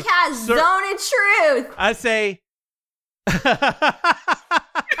say, Amcathras, zone of truth. I say, Fuck, I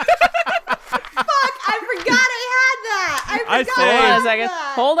forgot I had that. I forgot. say, Hold on a had second.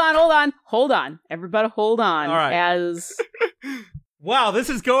 that. Hold on. Everybody hold on. All right. As wow, this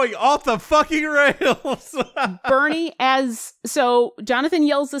is going off the fucking rails. Burnie, so Jonathan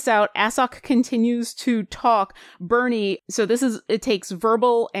yells this out. Asok continues to talk. Burnie, so it takes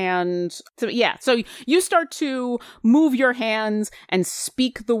verbal and, so you start to move your hands and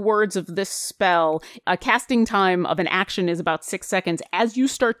speak the words of this spell. A casting time of an action is about 6 seconds. As you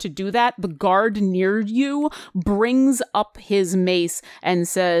start to do that, the guard near you brings up his mace and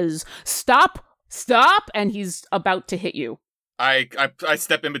says, "Stop, and he's about to hit you. I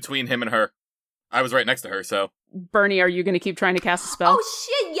step in between him and her. I was right next to her, so. Burnie, are you going to keep trying to cast a spell? Oh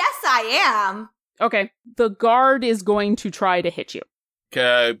shit, yes I am. Okay. The guard is going to try to hit you.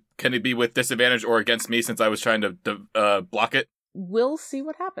 Can it be with disadvantage or against me since I was trying to block it? We'll see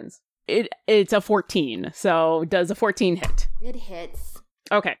what happens. It's a 14, so does a 14 hit? It hits.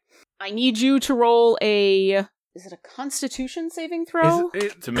 Okay. I need you to roll is it a Constitution saving throw?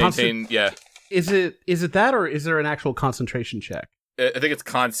 To maintain, yeah. Is it that, or is there an actual concentration check? I think it's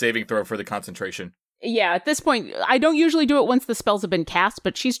con saving throw for the concentration. Yeah, at this point, I don't usually do it once the spells have been cast,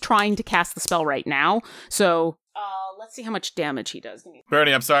 but she's trying to cast the spell right now. So, let's see how much damage he does.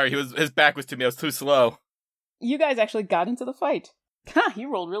 Burnie, I'm sorry. His back was to me. I was too slow. You guys actually got into the fight.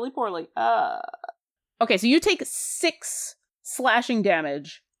 You rolled really poorly. Okay, so you take 6 slashing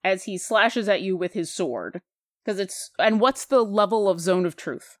damage as he slashes at you with his sword. And what's the level of Zone of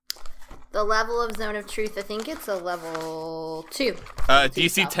Truth? The level of Zone of Truth, I think it's a level 2.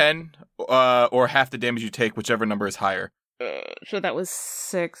 DC 10 or half the damage you take, whichever number is higher. So that was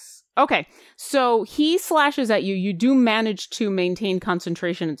 6. Okay, so he slashes at you. You do manage to maintain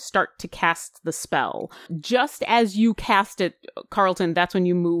concentration and start to cast the spell. Just as you cast it, Carlton, that's when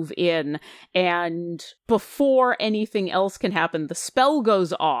you move in. And before anything else can happen, the spell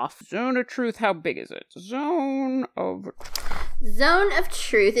goes off. Zone of Truth, how big is it? Zone of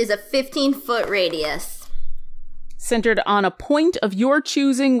Truth is a 15-foot radius. Centered on a point of your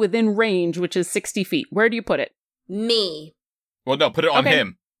choosing within range, which is 60 feet. Where do you put it? Me. Well, no, put it on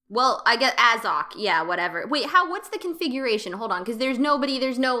him. Well, I get Azok. Yeah, whatever. Wait, what's the configuration? Hold on, because there's no,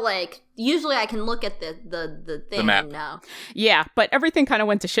 usually I can look at the thing the map. and know. Yeah, but everything kind of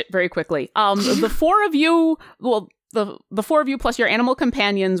went to shit very quickly. The four of you, the four of you plus your animal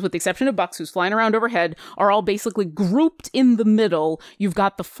companions, with the exception of Bucks, who's flying around overhead, are all basically grouped in the middle. You've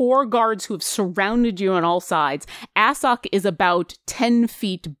got the 4 guards who have surrounded you on all sides. Azok is about 10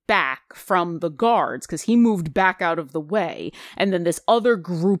 feet back from the guards because he moved back out of the way. And then this other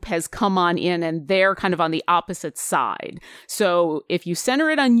group has come on in and they're kind of on the opposite side. So if you center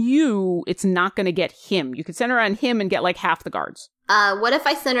it on you, it's not going to get him. You could center it on him and get like half the guards. What if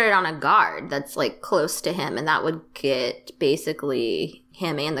I center it on a guard that's like close to him, and that would get basically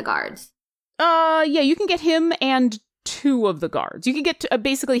him and the guards? Yeah, you can get him and 2 of the guards. You can get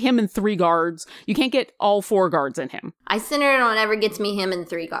basically him and 3 guards. You can't get all 4 guards in him. I center it on whatever gets me him and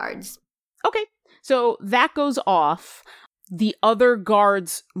 3 guards. Okay, so that goes off. The other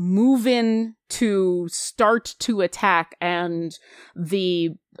guards move in to start to attack, and the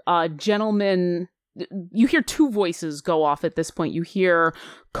gentleman... You hear 2 voices go off at this point. You hear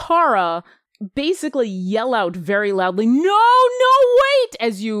Kara basically yell out very loudly, "No, wait!"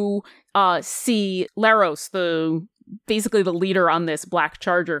 as you see Laros, basically the leader on this black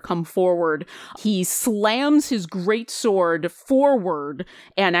charger, come forward. He slams his great sword forward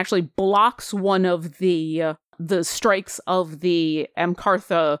and actually blocks one of the strikes of the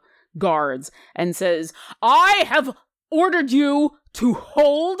Amcathras guards and says, "I have ordered you to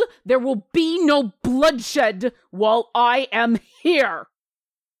hold. There will be no bloodshed while I am here."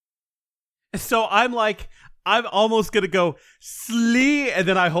 So I'm almost going to go, "Slee," and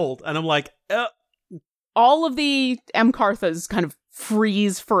then I hold. And I'm like, All of the Amcathras kind of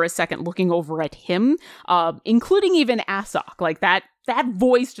freeze for a second looking over at him, including even Azok. Like that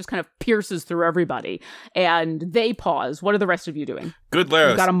voice just kind of pierces through everybody. And they pause. What are the rest of you doing? Good Laros.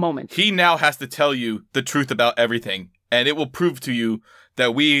 You've got a moment. He now has to tell you the truth about everything. And it will prove to you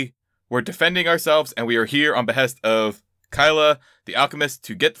that we were defending ourselves and we are here on behest of Kyla, the alchemist,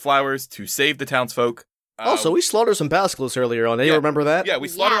 to get flowers, to save the townsfolk. Also, we slaughtered some basilisks earlier on. You remember that? Yeah, we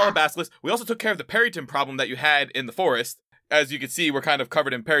slaughtered all the basilisks. We also took care of the Peryton problem that you had in the forest. As you can see, we're kind of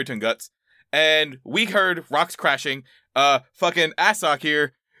covered in Peryton guts. And we heard rocks crashing. Fucking Azok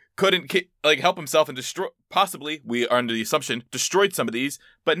here couldn't help himself and possibly, we are under the assumption, destroyed some of these.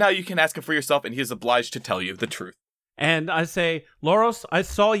 But now you can ask him for yourself and he is obliged to tell you the truth. And I say, "Laros, I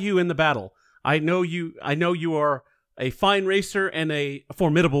saw you in the battle. I know you are a fine racer and a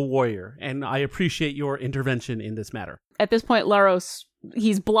formidable warrior, and I appreciate your intervention in this matter." At this point, Laros,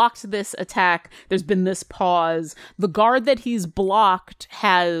 he's blocked this attack. There's been this pause. The guard that he's blocked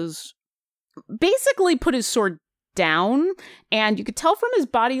has basically put his sword down, and you could tell from his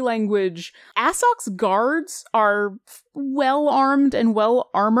body language, Azok's guards are well armed and well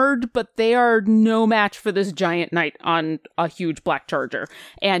armored, but they are no match for this giant knight on a huge black charger.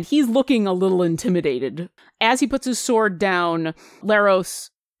 And he's looking a little intimidated. As he puts his sword down,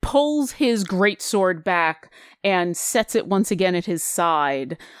 Laros pulls his great sword back and sets it once again at his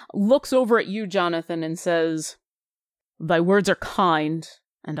side, looks over at you, Jonathan, and says, "Thy words are kind,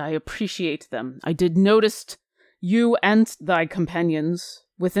 and I appreciate them. I did notice you and thy companions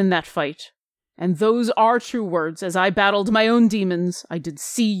within that fight. And those are true words. As I battled my own demons, I did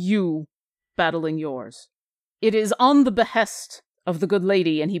see you battling yours. It is on the behest of the good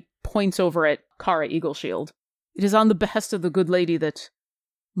lady," and he points over at Kara Eagleshield. "It is on the behest of the good lady that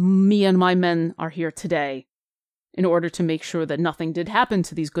me and my men are here today, in order to make sure that nothing did happen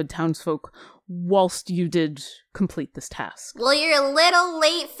to these good townsfolk whilst you did complete this task. Well, you're a little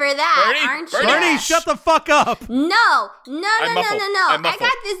late for that, aren't you? Bernie, shut the fuck up! No. I muffled.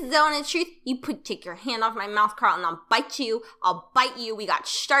 got this zone of truth. You take your hand off my mouth, Carlton. I'll bite you. We got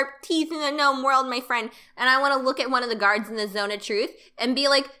sharp teeth in the gnome world, my friend. And I want to look at one of the guards in the zone of truth and be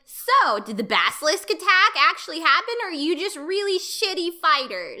like, so, did the basilisk attack actually happen, or are you just really shitty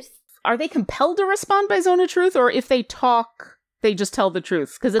fighters? Are they compelled to respond by zone of truth, or if they talk, they just tell the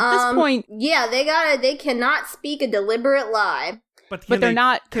truth? Because at this point... Yeah, they cannot speak a deliberate lie. But they're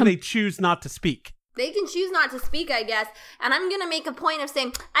not... Can they choose not to speak? They can choose not to speak, I guess. And I'm going to make a point of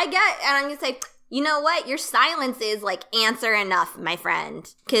saying, and I'm going to say, you know what? Your silence is like answer enough, my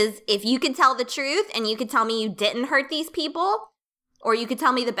friend. Because if you could tell the truth and you could tell me you didn't hurt these people, or you could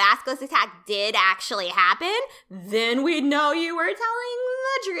tell me the basilisk attack did actually happen, then we'd know you were telling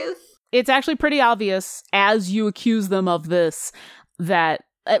the truth. It's actually pretty obvious, as you accuse them of this, that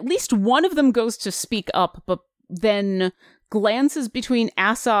at least one of them goes to speak up, but then glances between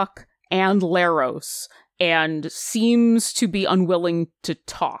Asok and Laros and seems to be unwilling to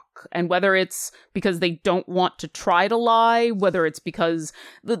talk. And whether it's because they don't want to try to lie, whether it's because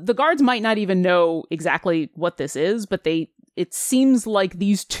the guards might not even know exactly what this is, but it seems like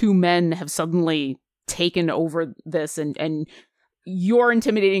these two men have suddenly taken over this, and you're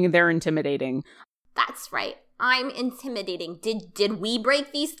intimidating and they're intimidating. That's right. I'm intimidating. Did we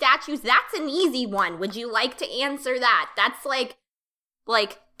break these statues? That's an easy one. Would you like to answer that? That's like,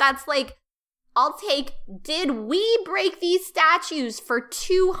 I'll take, did we break these statues for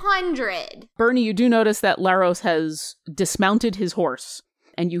 200? Burnie, you do notice that Laros has dismounted his horse,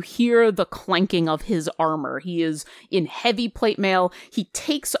 and you hear the clanking of his armor. He is in heavy plate mail. He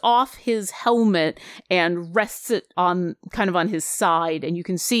takes off his helmet and rests it on his side, and you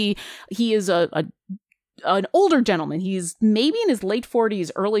can see he is an older gentleman. He's maybe in his late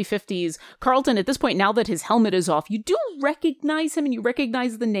 40s, early 50s. Carlton, at this point, now that his helmet is off, you do recognize him, and you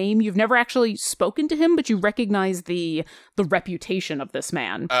recognize the name. You've never actually spoken to him, but you recognize the reputation of this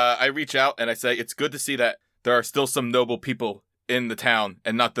man. I reach out and I say, it's good to see that there are still some noble people in the town,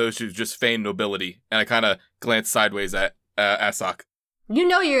 and not those who just feign nobility. And I kind of glance sideways at Asok. You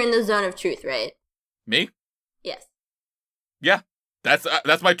know you're in the zone of truth, right? Me? Yes. Yeah,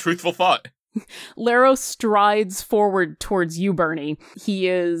 that's my truthful thought. Laros strides forward towards you, Burnie. He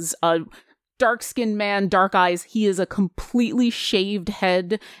is a dark-skinned man, dark eyes. He is a completely shaved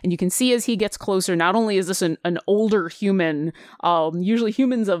head, and you can see as he gets closer, not only is this an older human, usually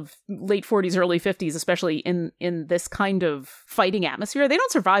humans of late 40s, early 50s, especially in this kind of fighting atmosphere, they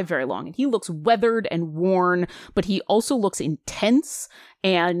don't survive very long, and he looks weathered and worn, but he also looks intense,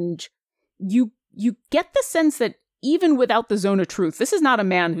 and you get the sense that even without the zone of truth, this is not a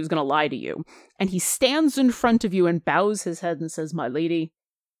man who's going to lie to you. And he stands in front of you and bows his head and says, "My lady,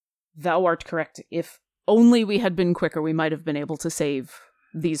 thou art correct. If only we had been quicker, we might have been able to save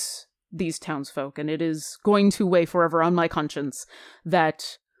these townsfolk. And it is going to weigh forever on my conscience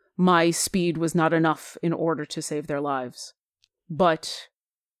that my speed was not enough in order to save their lives. But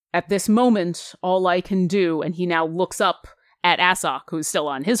at this moment, all I can do," and he now looks up at Asok, who's still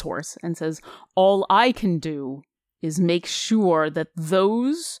on his horse, and says, "All I can do is make sure that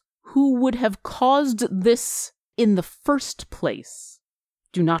those who would have caused this in the first place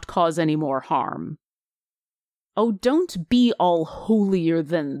do not cause any more harm. Oh, don't be all holier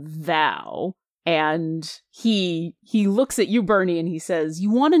than thou." And he looks at you, Burnie, and he says, "You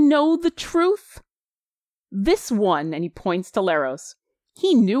want to know the truth? This one," and he points to Laros,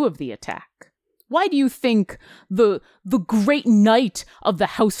 "he knew of the attack. Why do you think the great knight of the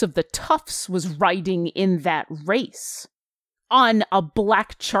House of the Tufts was riding in that race? On a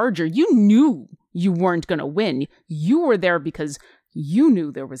black charger. You knew you weren't going to win. You were there because you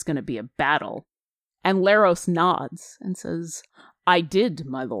knew there was going to be a battle." And Laros nods and says, "I did,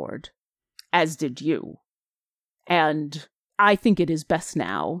 my lord, as did you. And I think it is best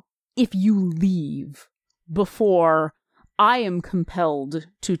now if you leave before I am compelled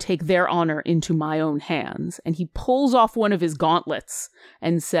to take their honor into my own hands." And he pulls off one of his gauntlets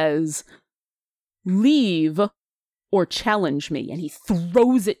and says, "Leave or challenge me." And he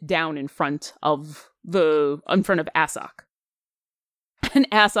throws it down in front of Asok. And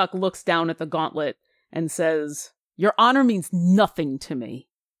Asok looks down at the gauntlet and says, "Your honor means nothing to me.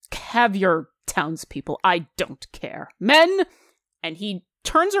 Have your townspeople. I don't care. Men!" And he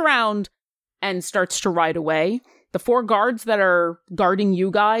turns around and starts to ride away. The 4 guards that are guarding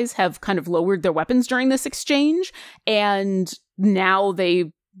you guys have kind of lowered their weapons during this exchange, and now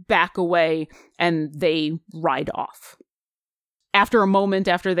they back away and they ride off. After a moment,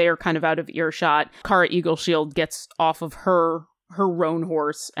 after they are kind of out of earshot, Kara Eagleshield gets off of her her roan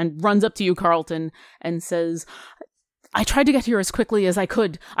horse and runs up to you, Carlton, and says, I tried to get here as quickly as I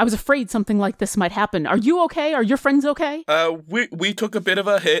could. I was afraid something like this might happen. Are you okay? Are your friends okay? We took a bit of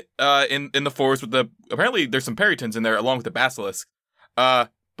a hit in the forest with apparently there's some Perytons in there along with the basilisk. But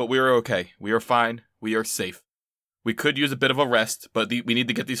we are okay. We are fine. We are safe. We could use a bit of a rest, but we need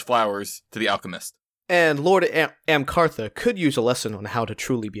to get these flowers to the alchemist. And Lord Amcathras could use a lesson on how to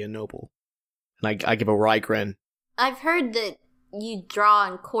truly be a noble. And I give a wry grin. I've heard that you draw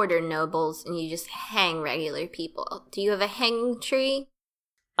and quarter nobles and you just hang regular people. Do you have a hanging tree?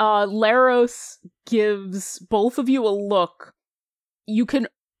 Laros gives both of you a look. You can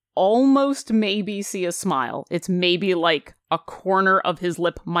almost maybe see a smile. It's maybe like a corner of his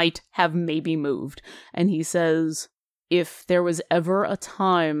lip might have maybe moved. And he says, if there was ever a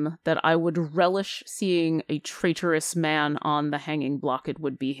time that I would relish seeing a traitorous man on the hanging block, it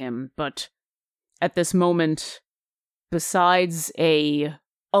would be him. But at this moment, besides a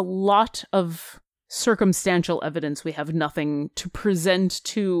lot of circumstantial evidence, we have nothing to present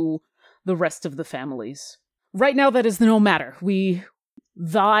to the rest of the families. Right now, that is no matter.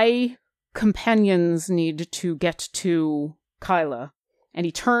 Thy companions need to get to Kyla. And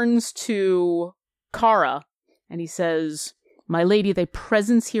he turns to Kara, and he says, My lady, thy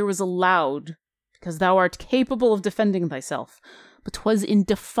presence here was allowed, because thou art capable of defending thyself. But 'twas in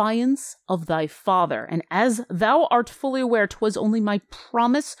defiance of thy father, and as thou art fully aware, 'twas only my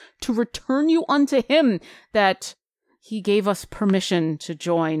promise to return you unto him that he gave us permission to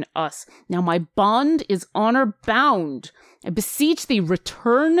join us. Now my bond is honor bound. I beseech thee,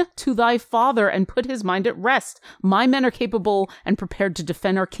 return to thy father and put his mind at rest. My men are capable and prepared to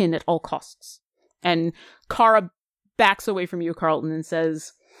defend our kin at all costs. And Kara backs away from you, Carlton, and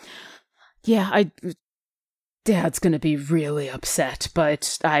says, yeah, Dad's gonna be really upset,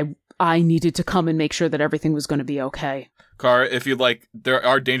 but I needed to come and make sure that everything was gonna be okay. Kara, if you'd like, there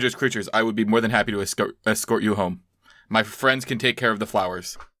are dangerous creatures. I would be more than happy to escort you home. My friends can take care of the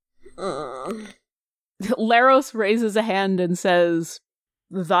flowers. Laros raises a hand and says,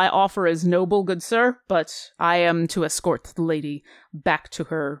 Thy offer is noble, good sir, but I am to escort the lady back to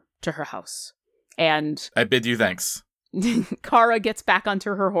her house. And I bid you thanks. Kara gets back onto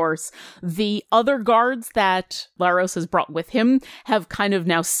her horse. The other guards that Laros has brought with him have kind of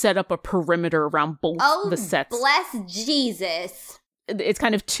now set up a perimeter around both the sets. Bless Jesus. It's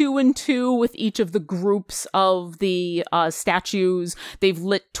kind of 2 and 2 with each of the groups of the statues. They've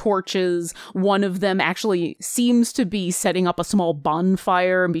lit torches. One of them actually seems to be setting up a small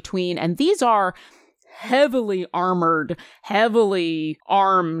bonfire in between. And these are heavily armored, heavily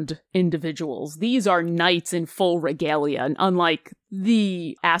armed individuals. These are knights in full regalia, unlike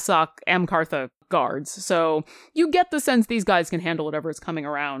the Amcathras guards. So you get the sense these guys can handle whatever is coming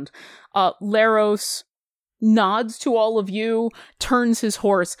around. Laros nods to all of you, turns his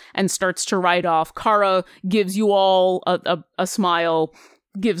horse, and starts to ride off. Kara gives you all a smile,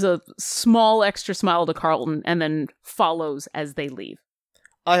 gives a small extra smile to Carlton, and then follows as they leave.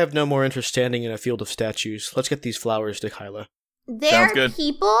 I have no more interest standing in a field of statues. Let's get these flowers to Kyla. They're good.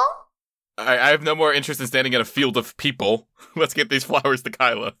 people? I have no more interest in standing in a field of people. Let's get these flowers to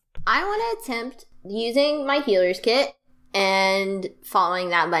Kyla. I want to attempt using my healer's kit and following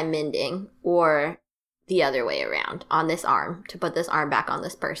that by mending, or the other way around on this arm, to put this arm back on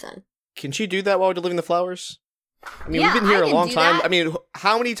this person. Can she do that while we're delivering the flowers? I mean, Yeah, we've been here I a can long do time. that. I mean,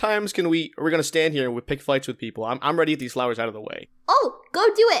 how many times are we going to stand here and pick fights with people? I'm ready to get these flowers out of the way. Oh, go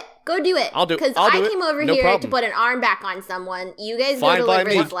do it. Go do it. I'll do it. Because I'll I do it. came over No here problem. to put an arm back on someone. You guys Fine go by deliver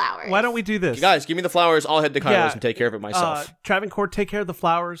me. the flowers. Why don't we do this? You guys, give me the flowers. I'll head to Kyla's Yeah. and take care of it myself. Travancore, take care of the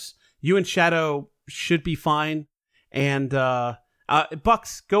flowers. You and Shadow should be fine. And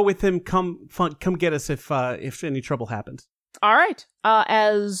Bucks, go with him. Come get us if any trouble happens. All right.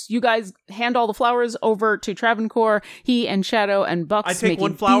 As you guys hand all the flowers over to Travancore, he and Shadow and Bucks I take make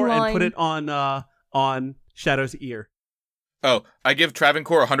one a flower beeline. and put it on Shadow's ear. Oh, I give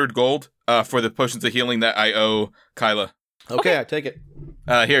Travancore 100 gold for the potions of healing that I owe Kyla. Okay, I take it.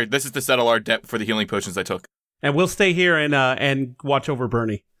 Here, this is to settle our debt for the healing potions I took. And we'll stay here and watch over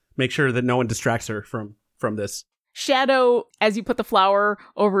Burnie. Make sure that no one distracts her from this. Shadow, as you put the flower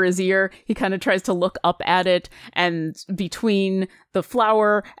over his ear, he kind of tries to look up at it, and between the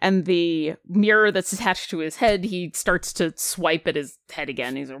flower and the mirror that's attached to his head, he starts to swipe at his head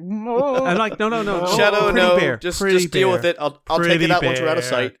again. He's like, I'm like, no. Shadow, Pretty no. bear. Just Pretty deal bear. with it. I'll take Pretty it out once we're out of bear.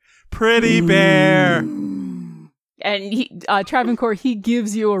 sight. Pretty bear. And Travancore, he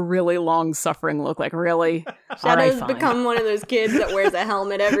gives you a really long suffering look, like, really? All right, Shadow's fine. become one of those kids that wears a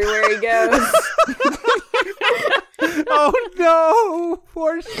helmet everywhere he goes. Oh no,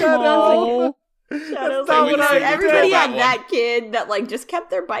 poor Shadow. Shadow's not like, what I everybody did. had that kid that like just kept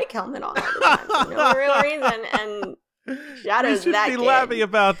their bike helmet on all the time for no real reason, and Shadow's We that should be kid. laughing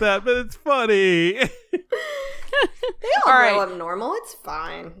about that, but it's funny. They all All grow right. up normal. It's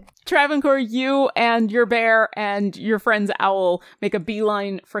fine. Travancore, you and your bear and your friend's owl make a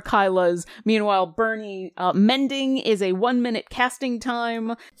beeline for Kyla's. Meanwhile, Burnie, mending is a 1-minute casting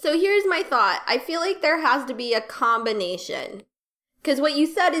time. So here's my thought. I feel like there has to be a combination. Because what you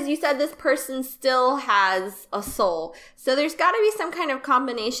said is you said this person still has a soul. So there's got to be some kind of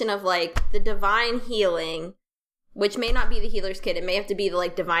combination of like the divine healing, which may not be the healer's kit. It may have to be the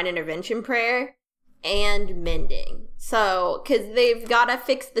like divine intervention prayer and mending. So, because they've got to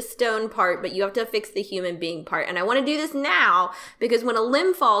fix the stone part, but you have to fix the human being part. And I want to do this now because when a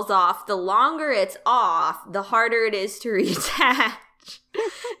limb falls off, the longer it's off, the harder it is to reattach.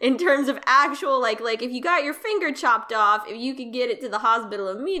 In terms of actual, like if you got your finger chopped off, if you could get it to the hospital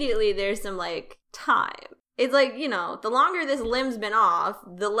immediately, there's some like time. It's like, you know, the longer this limb's been off,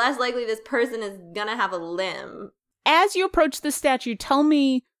 the less likely this person is gonna have a limb. As you approach the statue, tell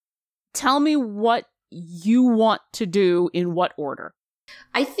me what you want to do in what order.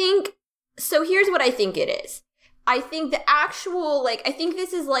 I think, so here's what I think it is. I think the actual, like, I think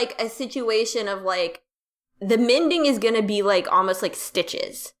this is like a situation of like, the mending is gonna be like almost like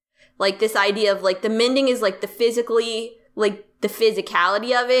stitches. Like this idea of like the mending is like the physically, like the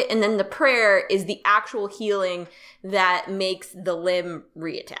physicality of it, and then the prayer is the actual healing that makes the limb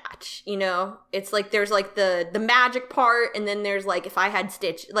reattach. You know, it's like there's like the magic part, and then there's like if I had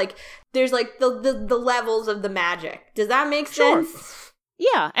stitch, like there's like the levels of the magic. Does that make Sure. sense?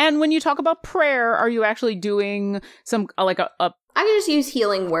 Yeah, and when you talk about prayer, are you actually doing some like a I can just use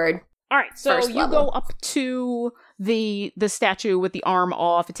healing word. All right, so First you level. go up to the statue with the arm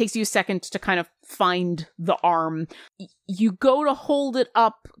off. It takes you a second to kind of find the arm. You go to hold it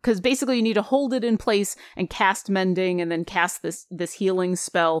up because basically you need to hold it in place and cast mending and then cast this healing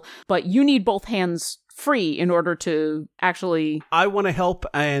spell. But you need both hands free in order to actually. I want to help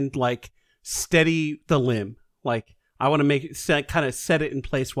and like steady the limb. Like I want to make it kind of set it in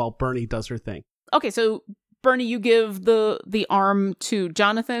place while Burnie does her thing. Okay, so Burnie, you give the arm to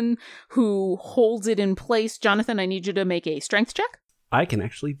Jonathan, who holds it in place. Jonathan, I need you to make a strength check. I can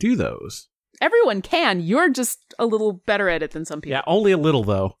actually do those. Everyone can. You're just a little better at it than some people. Yeah, only a little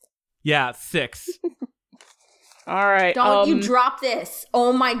though. Yeah, 6. All right. Don't you drop this.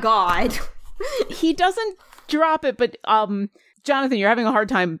 Oh my god. He doesn't drop it, but Jonathan, you're having a hard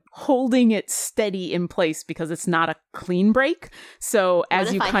time holding it steady in place because it's not a clean break. So as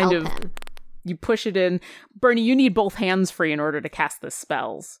What you if I kind help of him? you push it in, Burnie, you need both hands free in order to cast the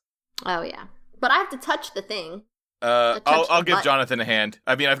spells. Oh yeah. But I have to touch the thing. I'll the give button. Jonathan a hand.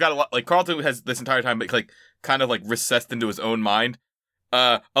 I mean, I've got a lot. Like Carlton has this entire time, like kind of like recessed into his own mind.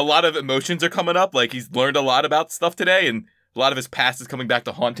 A lot of emotions are coming up. Like he's learned a lot about stuff today, and a lot of his past is coming back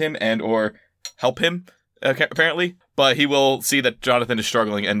to haunt him and or help him. Apparently, but he will see that Jonathan is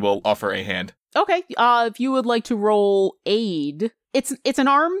struggling and will offer a hand. Okay, if you would like to roll aid, it's an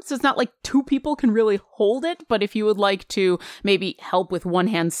arm, so it's not like two people can really hold it, but if you would like to maybe help with one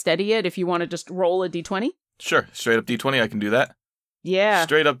hand steady it, if you want to just roll a d20. Sure, straight up D20, I can do that. Yeah.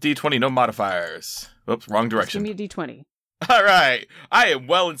 Straight up D20, no modifiers. Oops, wrong Just direction. give me a d20. All right, I am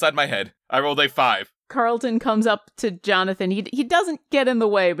well inside my head. I rolled a 5. Carlton comes up to Jonathan. He doesn't get in the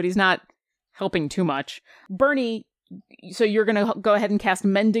way, but he's not helping too much. Burnie, so you're going to go ahead and cast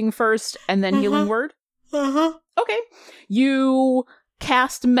Mending first and then Healing Word? Okay. You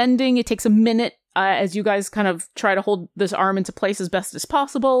cast Mending. It takes a minute as you guys kind of try to hold this arm into place as best as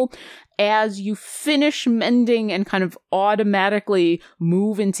possible. As you finish mending and kind of automatically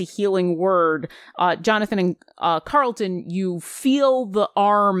move into Healing Word, Jonathan and Carlton, you feel the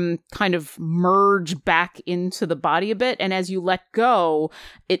arm kind of merge back into the body a bit. And as you let go,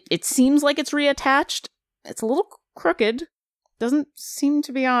 it seems like it's reattached. It's a little crooked. Doesn't seem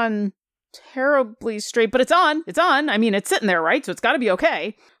to be on terribly straight, but it's on. I mean, it's sitting there, right? So it's got to be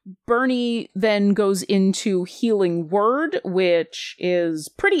okay. Burnie then goes into Healing Word, which is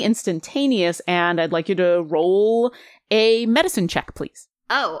pretty instantaneous, and I'd like you to roll a medicine check, please.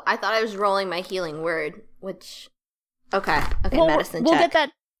 Oh, I thought I was rolling my healing word, which... Okay, Well, medicine we'll check. get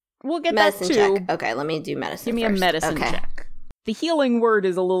that. We'll get medicine that too. check. Okay, let me do medicine Give me first. a medicine Okay. check. The Healing Word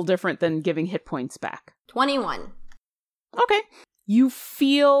is a little different than giving hit points back. 21. Okay. You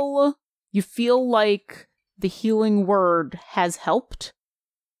feel like the Healing Word has helped.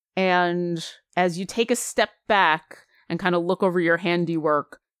 And as you take a step back and kind of look over your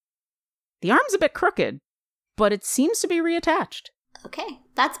handiwork, the arm's a bit crooked, but it seems to be reattached. Okay,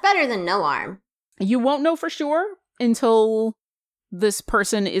 that's better than no arm. You won't know for sure until this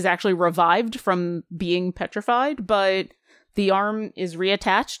person is actually revived from being petrified, but the arm is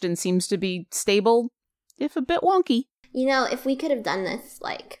reattached and seems to be stable, if a bit wonky. You know, if we could have done this,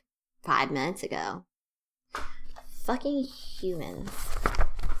 5 minutes ago. Fucking humans.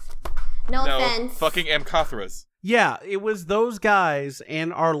 No offense. Fucking Amcathras. Yeah, it was those guys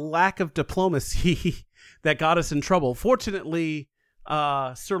and our lack of diplomacy that got us in trouble. Fortunately,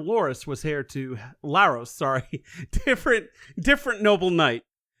 Sir Laros was here to... Laros, sorry. different noble knight.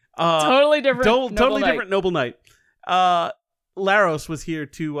 Totally different Different noble knight. Laros was here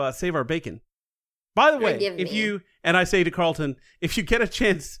to save our bacon. By the way, and I say to Carlton, if you get a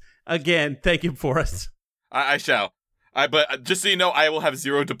chance again, thank him for us. I shall. But just so you know, I will have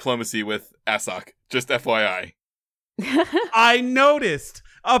 0 diplomacy with Asok. Just FYI. I noticed.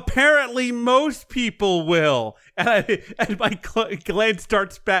 Apparently, most people will. And my glance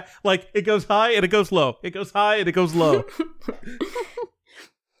starts back. It goes high and it goes low. It goes high and it goes low.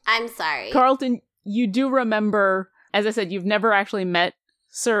 I'm sorry. Carlton, you do remember, as I said, you've never actually met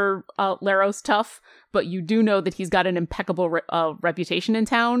Sir Laros Tuff, but you do know that he's got an impeccable reputation in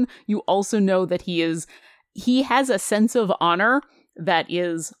town. You also know that he has a sense of honor that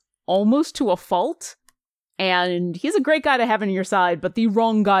is almost to a fault, and he's a great guy to have on your side, but the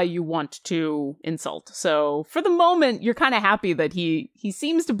wrong guy you want to insult. So for the moment, you're kind of happy that he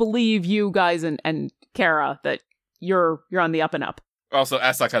seems to believe you guys and Kara that you're on the up and up. Also,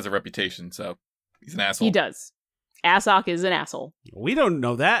 Asok has a reputation, so he's an asshole. He does. Asok is an asshole. We don't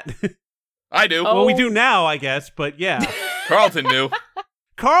know that. I do. Well, we do now, I guess, but yeah. Carlton knew.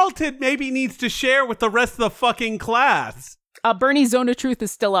 Carlton maybe needs to share with the rest of the fucking class. Burnie's Zone of Truth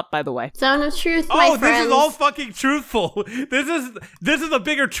is still up, by the way. Zone of Truth, my friends. This is all fucking truthful. This is a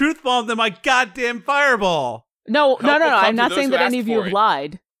bigger truth bomb than my goddamn fireball. No. I'm not saying that any of you have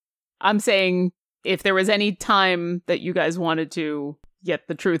lied. I'm saying if there was any time that you guys wanted to get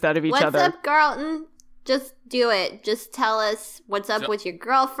the truth out of each other. What's up, Carlton? Just do it. Just tell us what's up with your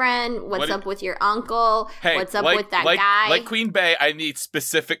girlfriend, what's up with your uncle, what's up with that guy. Like Queen Bey, I need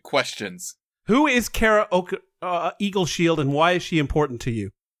specific questions. Who is Kara Eagle Shield and why is she important to you?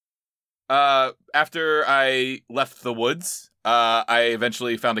 After I left the woods, I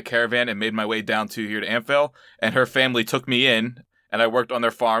eventually found a caravan and made my way down to here to Amphel, and her family took me in, and I worked on their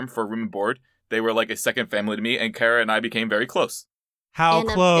farm for room and board. They were like a second family to me, and Kara and I became very close. How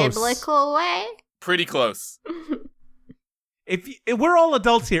close? In a biblical way? Pretty close. If we're all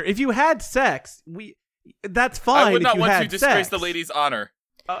adults here, if you had sex, that's fine. I would not if you want had to disgrace sex. the lady's honor.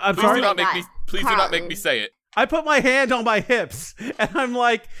 I'm please sorry. Do not make me say it. I put my hand on my hips, and I'm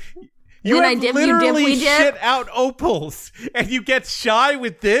like, you when have I dip, literally you dip, we dip. shit out opals, and you get shy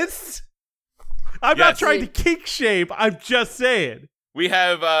with this? I'm not trying to kink shame. I'm just saying. We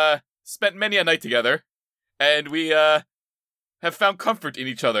have spent many a night together, and we have found comfort in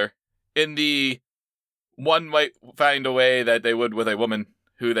each other. In the one might find a way that they would with a woman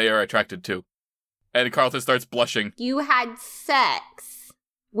who they are attracted to. And Carlton starts blushing. You had sex.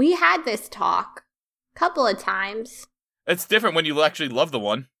 We had this talk. Couple of times. It's different when you actually love the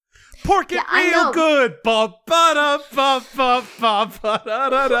one. Pork it real good.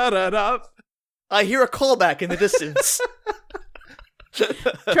 I hear a callback in the distance.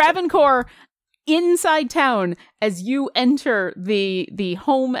 Travancore, inside town, as you enter the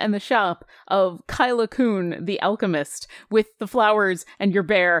home and the shop of Kyla Kuhn, the alchemist, with the flowers and your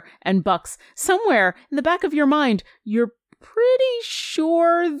bear and Bucks, somewhere in the back of your mind, you're pretty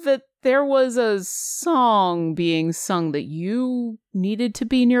sure that there was a song being sung that you needed to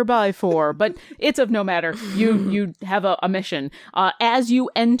be nearby for, but it's of no matter. You have a mission. As you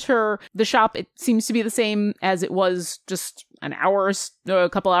enter the shop, it seems to be the same as it was just a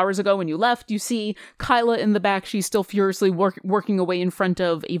couple hours ago when you left. You see Kyla in the back. She's still furiously working away in front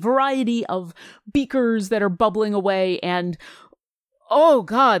of a variety of beakers that are bubbling away, and oh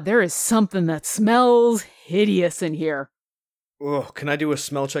god, there is something that smells hideous in here. Oh, can I do a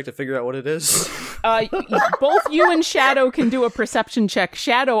smell check to figure out what it is? Both you and Shadow can do a perception check.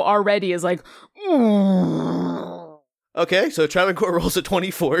 Shadow already is like, Okay, so Travancore rolls a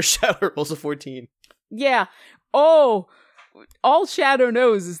 24, Shadow rolls a 14. Yeah. Oh, all Shadow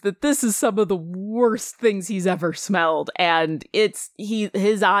knows is that this is some of the worst things he's ever smelled, and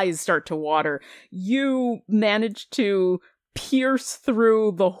his eyes start to water. You manage to pierce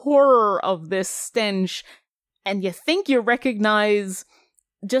through the horror of this stench, and you think you recognize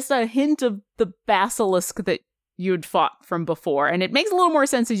just a hint of the basilisk that you'd fought from before. And it makes a little more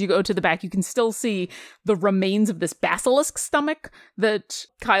sense as you go to the back. You can still see the remains of this basilisk stomach that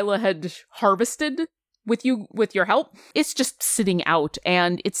Kyla had harvested with your help. It's just sitting out,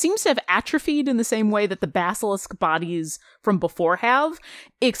 and it seems to have atrophied in the same way that the basilisk bodies from before have,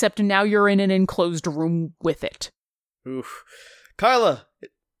 except now you're in an enclosed room with it. Oof. Kyla!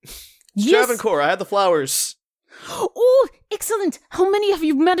 Yes? Travancore, I had the flowers. Oh, excellent! How many have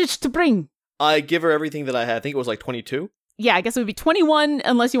you managed to bring? I give her everything that I had. I think it was like 22. Yeah, I guess it would be 21,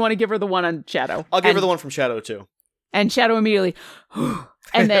 unless you want to give her the one on Shadow. I'll give her the one from Shadow, too. And Shadow immediately,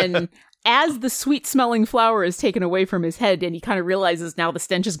 and then as the sweet-smelling flower is taken away from his head, and he kind of realizes now the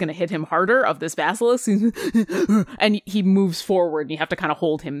stench is going to hit him harder of this basilisk, and he moves forward, and you have to kind of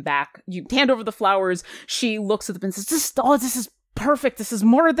hold him back. You hand over the flowers. She looks at them and says, "This is perfect. This is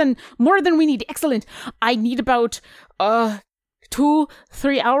more than we need. Excellent. I need about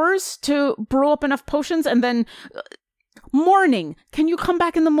 2-3 hours to brew up enough potions, and then." Morning. Can you come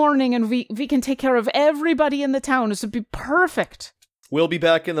back in the morning and we can take care of everybody in the town? This would be perfect. We'll be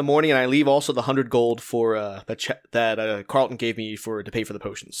back in the morning, and I leave also the 100 gold for that Carlton gave me to pay for the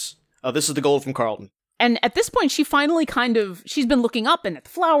potions. This is the gold from Carlton. And at this point, she finally she's been looking up and at the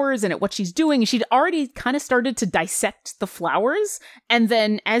flowers and at what she's doing. And she'd already kind of started to dissect the flowers. And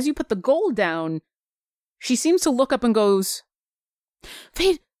then as you put the gold down, she seems to look up and goes,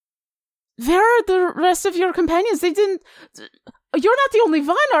 "Wait. Where are the rest of your companions? They didn't... You're not the only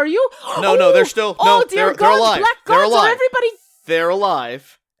one, are you? No, they're still... No, dear they're alive. Black they're gods, alive. Everybody... They're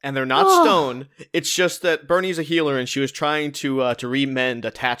alive, and they're not stone. It's just that Burnie's a healer, and she was trying to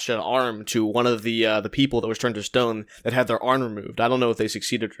attach an arm to one of the people that was turned to stone that had their arm removed. I don't know if they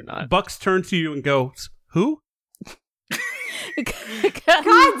succeeded or not. Bucks turns to you and goes, "Who?" God damn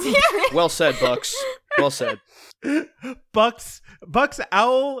it. Well said, Bucks. Well said. Bucks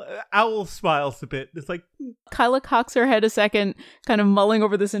owl smiles a bit. It's like Kyla cocks her head a second, kind of mulling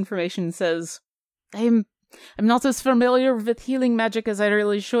over this information, and says, I'm not as familiar with healing magic as I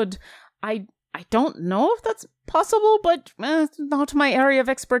really should. I don't know if that's possible, but not my area of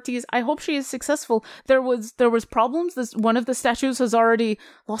expertise. I hope she is successful. There was problems. One of the statues has already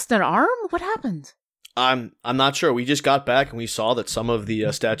lost an arm. What happened? I'm not sure. We just got back and we saw that some of the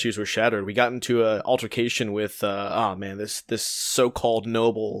statues were shattered. We got into an altercation with this so-called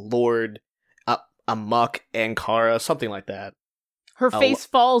noble Lord Amcathras, something like that. Her face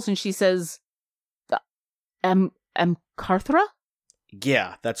falls and she says, Amcathras?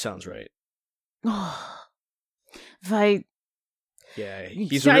 Yeah, that sounds right. Oh, why? Yeah,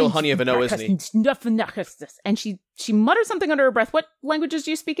 he's a real honey of a no, isn't he? And she mutters something under her breath. What languages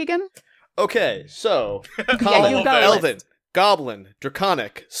do you speak again? Okay, so Common, got Elven, Goblin,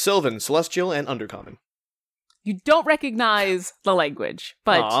 Draconic, Sylvan, Celestial, and Undercommon. You don't recognize the language,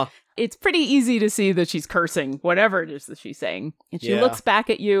 but it's pretty easy to see that she's cursing, whatever it is that she's saying. And she looks back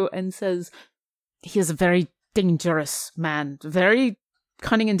at you and says, "He is a very dangerous man, very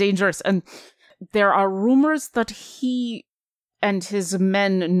cunning and dangerous, and there are rumors that he and his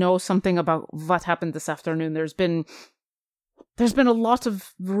men know something about what happened this afternoon. There's been a lot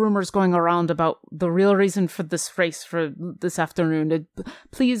of rumors going around about the real reason for this race for this afternoon.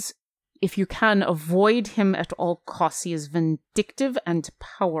 Please, if you can, avoid him at all costs. He is vindictive and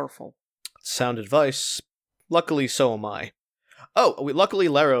powerful." Sound advice. Luckily, so am I. Luckily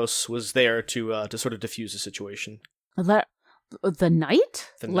Laros was there to sort of diffuse the situation. The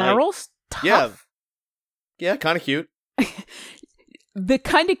knight? The knight. Laros? Tough. Yeah, kind of cute. The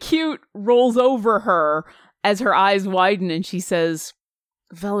kind of cute rolls over her as her eyes widen, and she says,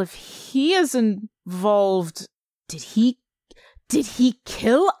 "Well, if he is involved, did he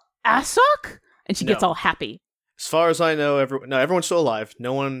kill Asok?" And she gets all happy. As far as I know, everyone's still alive.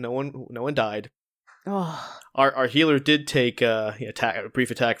 No one died. Oh. Our healer did take a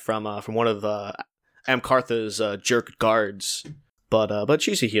brief attack from one of Amcathras' jerk guards, but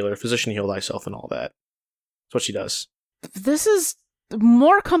she's a healer, physician heal thyself, and all that. That's what she does. This is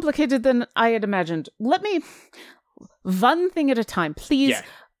more complicated than I had imagined. Let me... One thing at a time, please.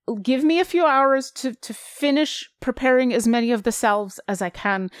 Give me a few hours to finish preparing as many of the salves as I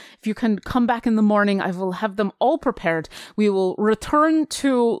can. If you can come back in the morning, I will have them all prepared. We will return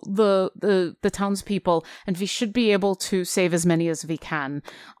to the townspeople, and we should be able to save as many as we can.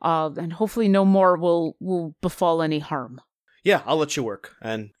 And hopefully no more will befall any harm. Yeah, I'll let you work.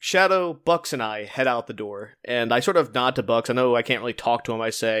 And Shadow, Bucks, and I head out the door. And I sort of nod to Bucks. I know I can't really talk to him. I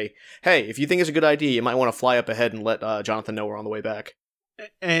say, "Hey, if you think it's a good idea, you might want to fly up ahead and let Jonathan know we're on the way back."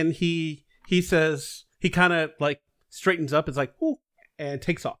 And he says, he kind of like straightens up, is like, "Ooh," and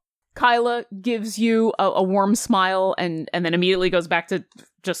takes off. Kyla gives you a warm smile and then immediately goes back to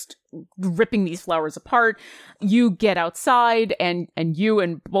just ripping these flowers apart. You get outside, and you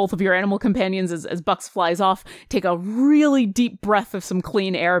and both of your animal companions, as Bucks flies off, take a really deep breath of some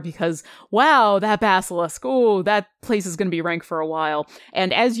clean air because, wow, that basilisk, oh, that place is going to be rank for a while.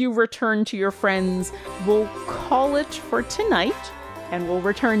 And as you return to your friends, we'll call it for tonight, and we'll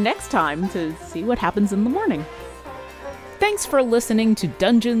return next time to see what happens in the morning. Thanks for listening to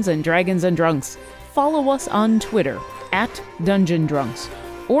Dungeons and Dragons and Drunks. Follow us on Twitter @DungeonDrunks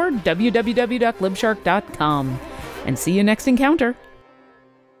or www.libshark.com. And see you next encounter.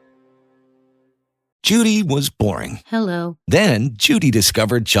 Judy was boring. Hello. Then Judy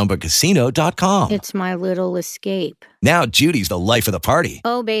discovered ChumbaCasino.com. It's my little escape. Now Judy's the life of the party.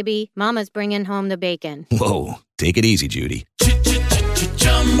 Oh, baby, mama's bringing home the bacon. Whoa, take it easy, Judy.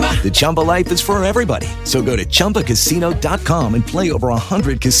 The Chumba life is for everybody. So go to ChumbaCasino.com and play over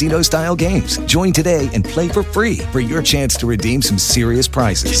 100 casino-style games. Join today and play for free for your chance to redeem some serious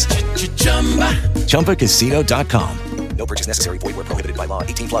prizes. ChumbaCasino.com. No purchase necessary. Void where prohibited by law.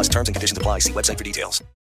 18+ terms and conditions apply. See website for details.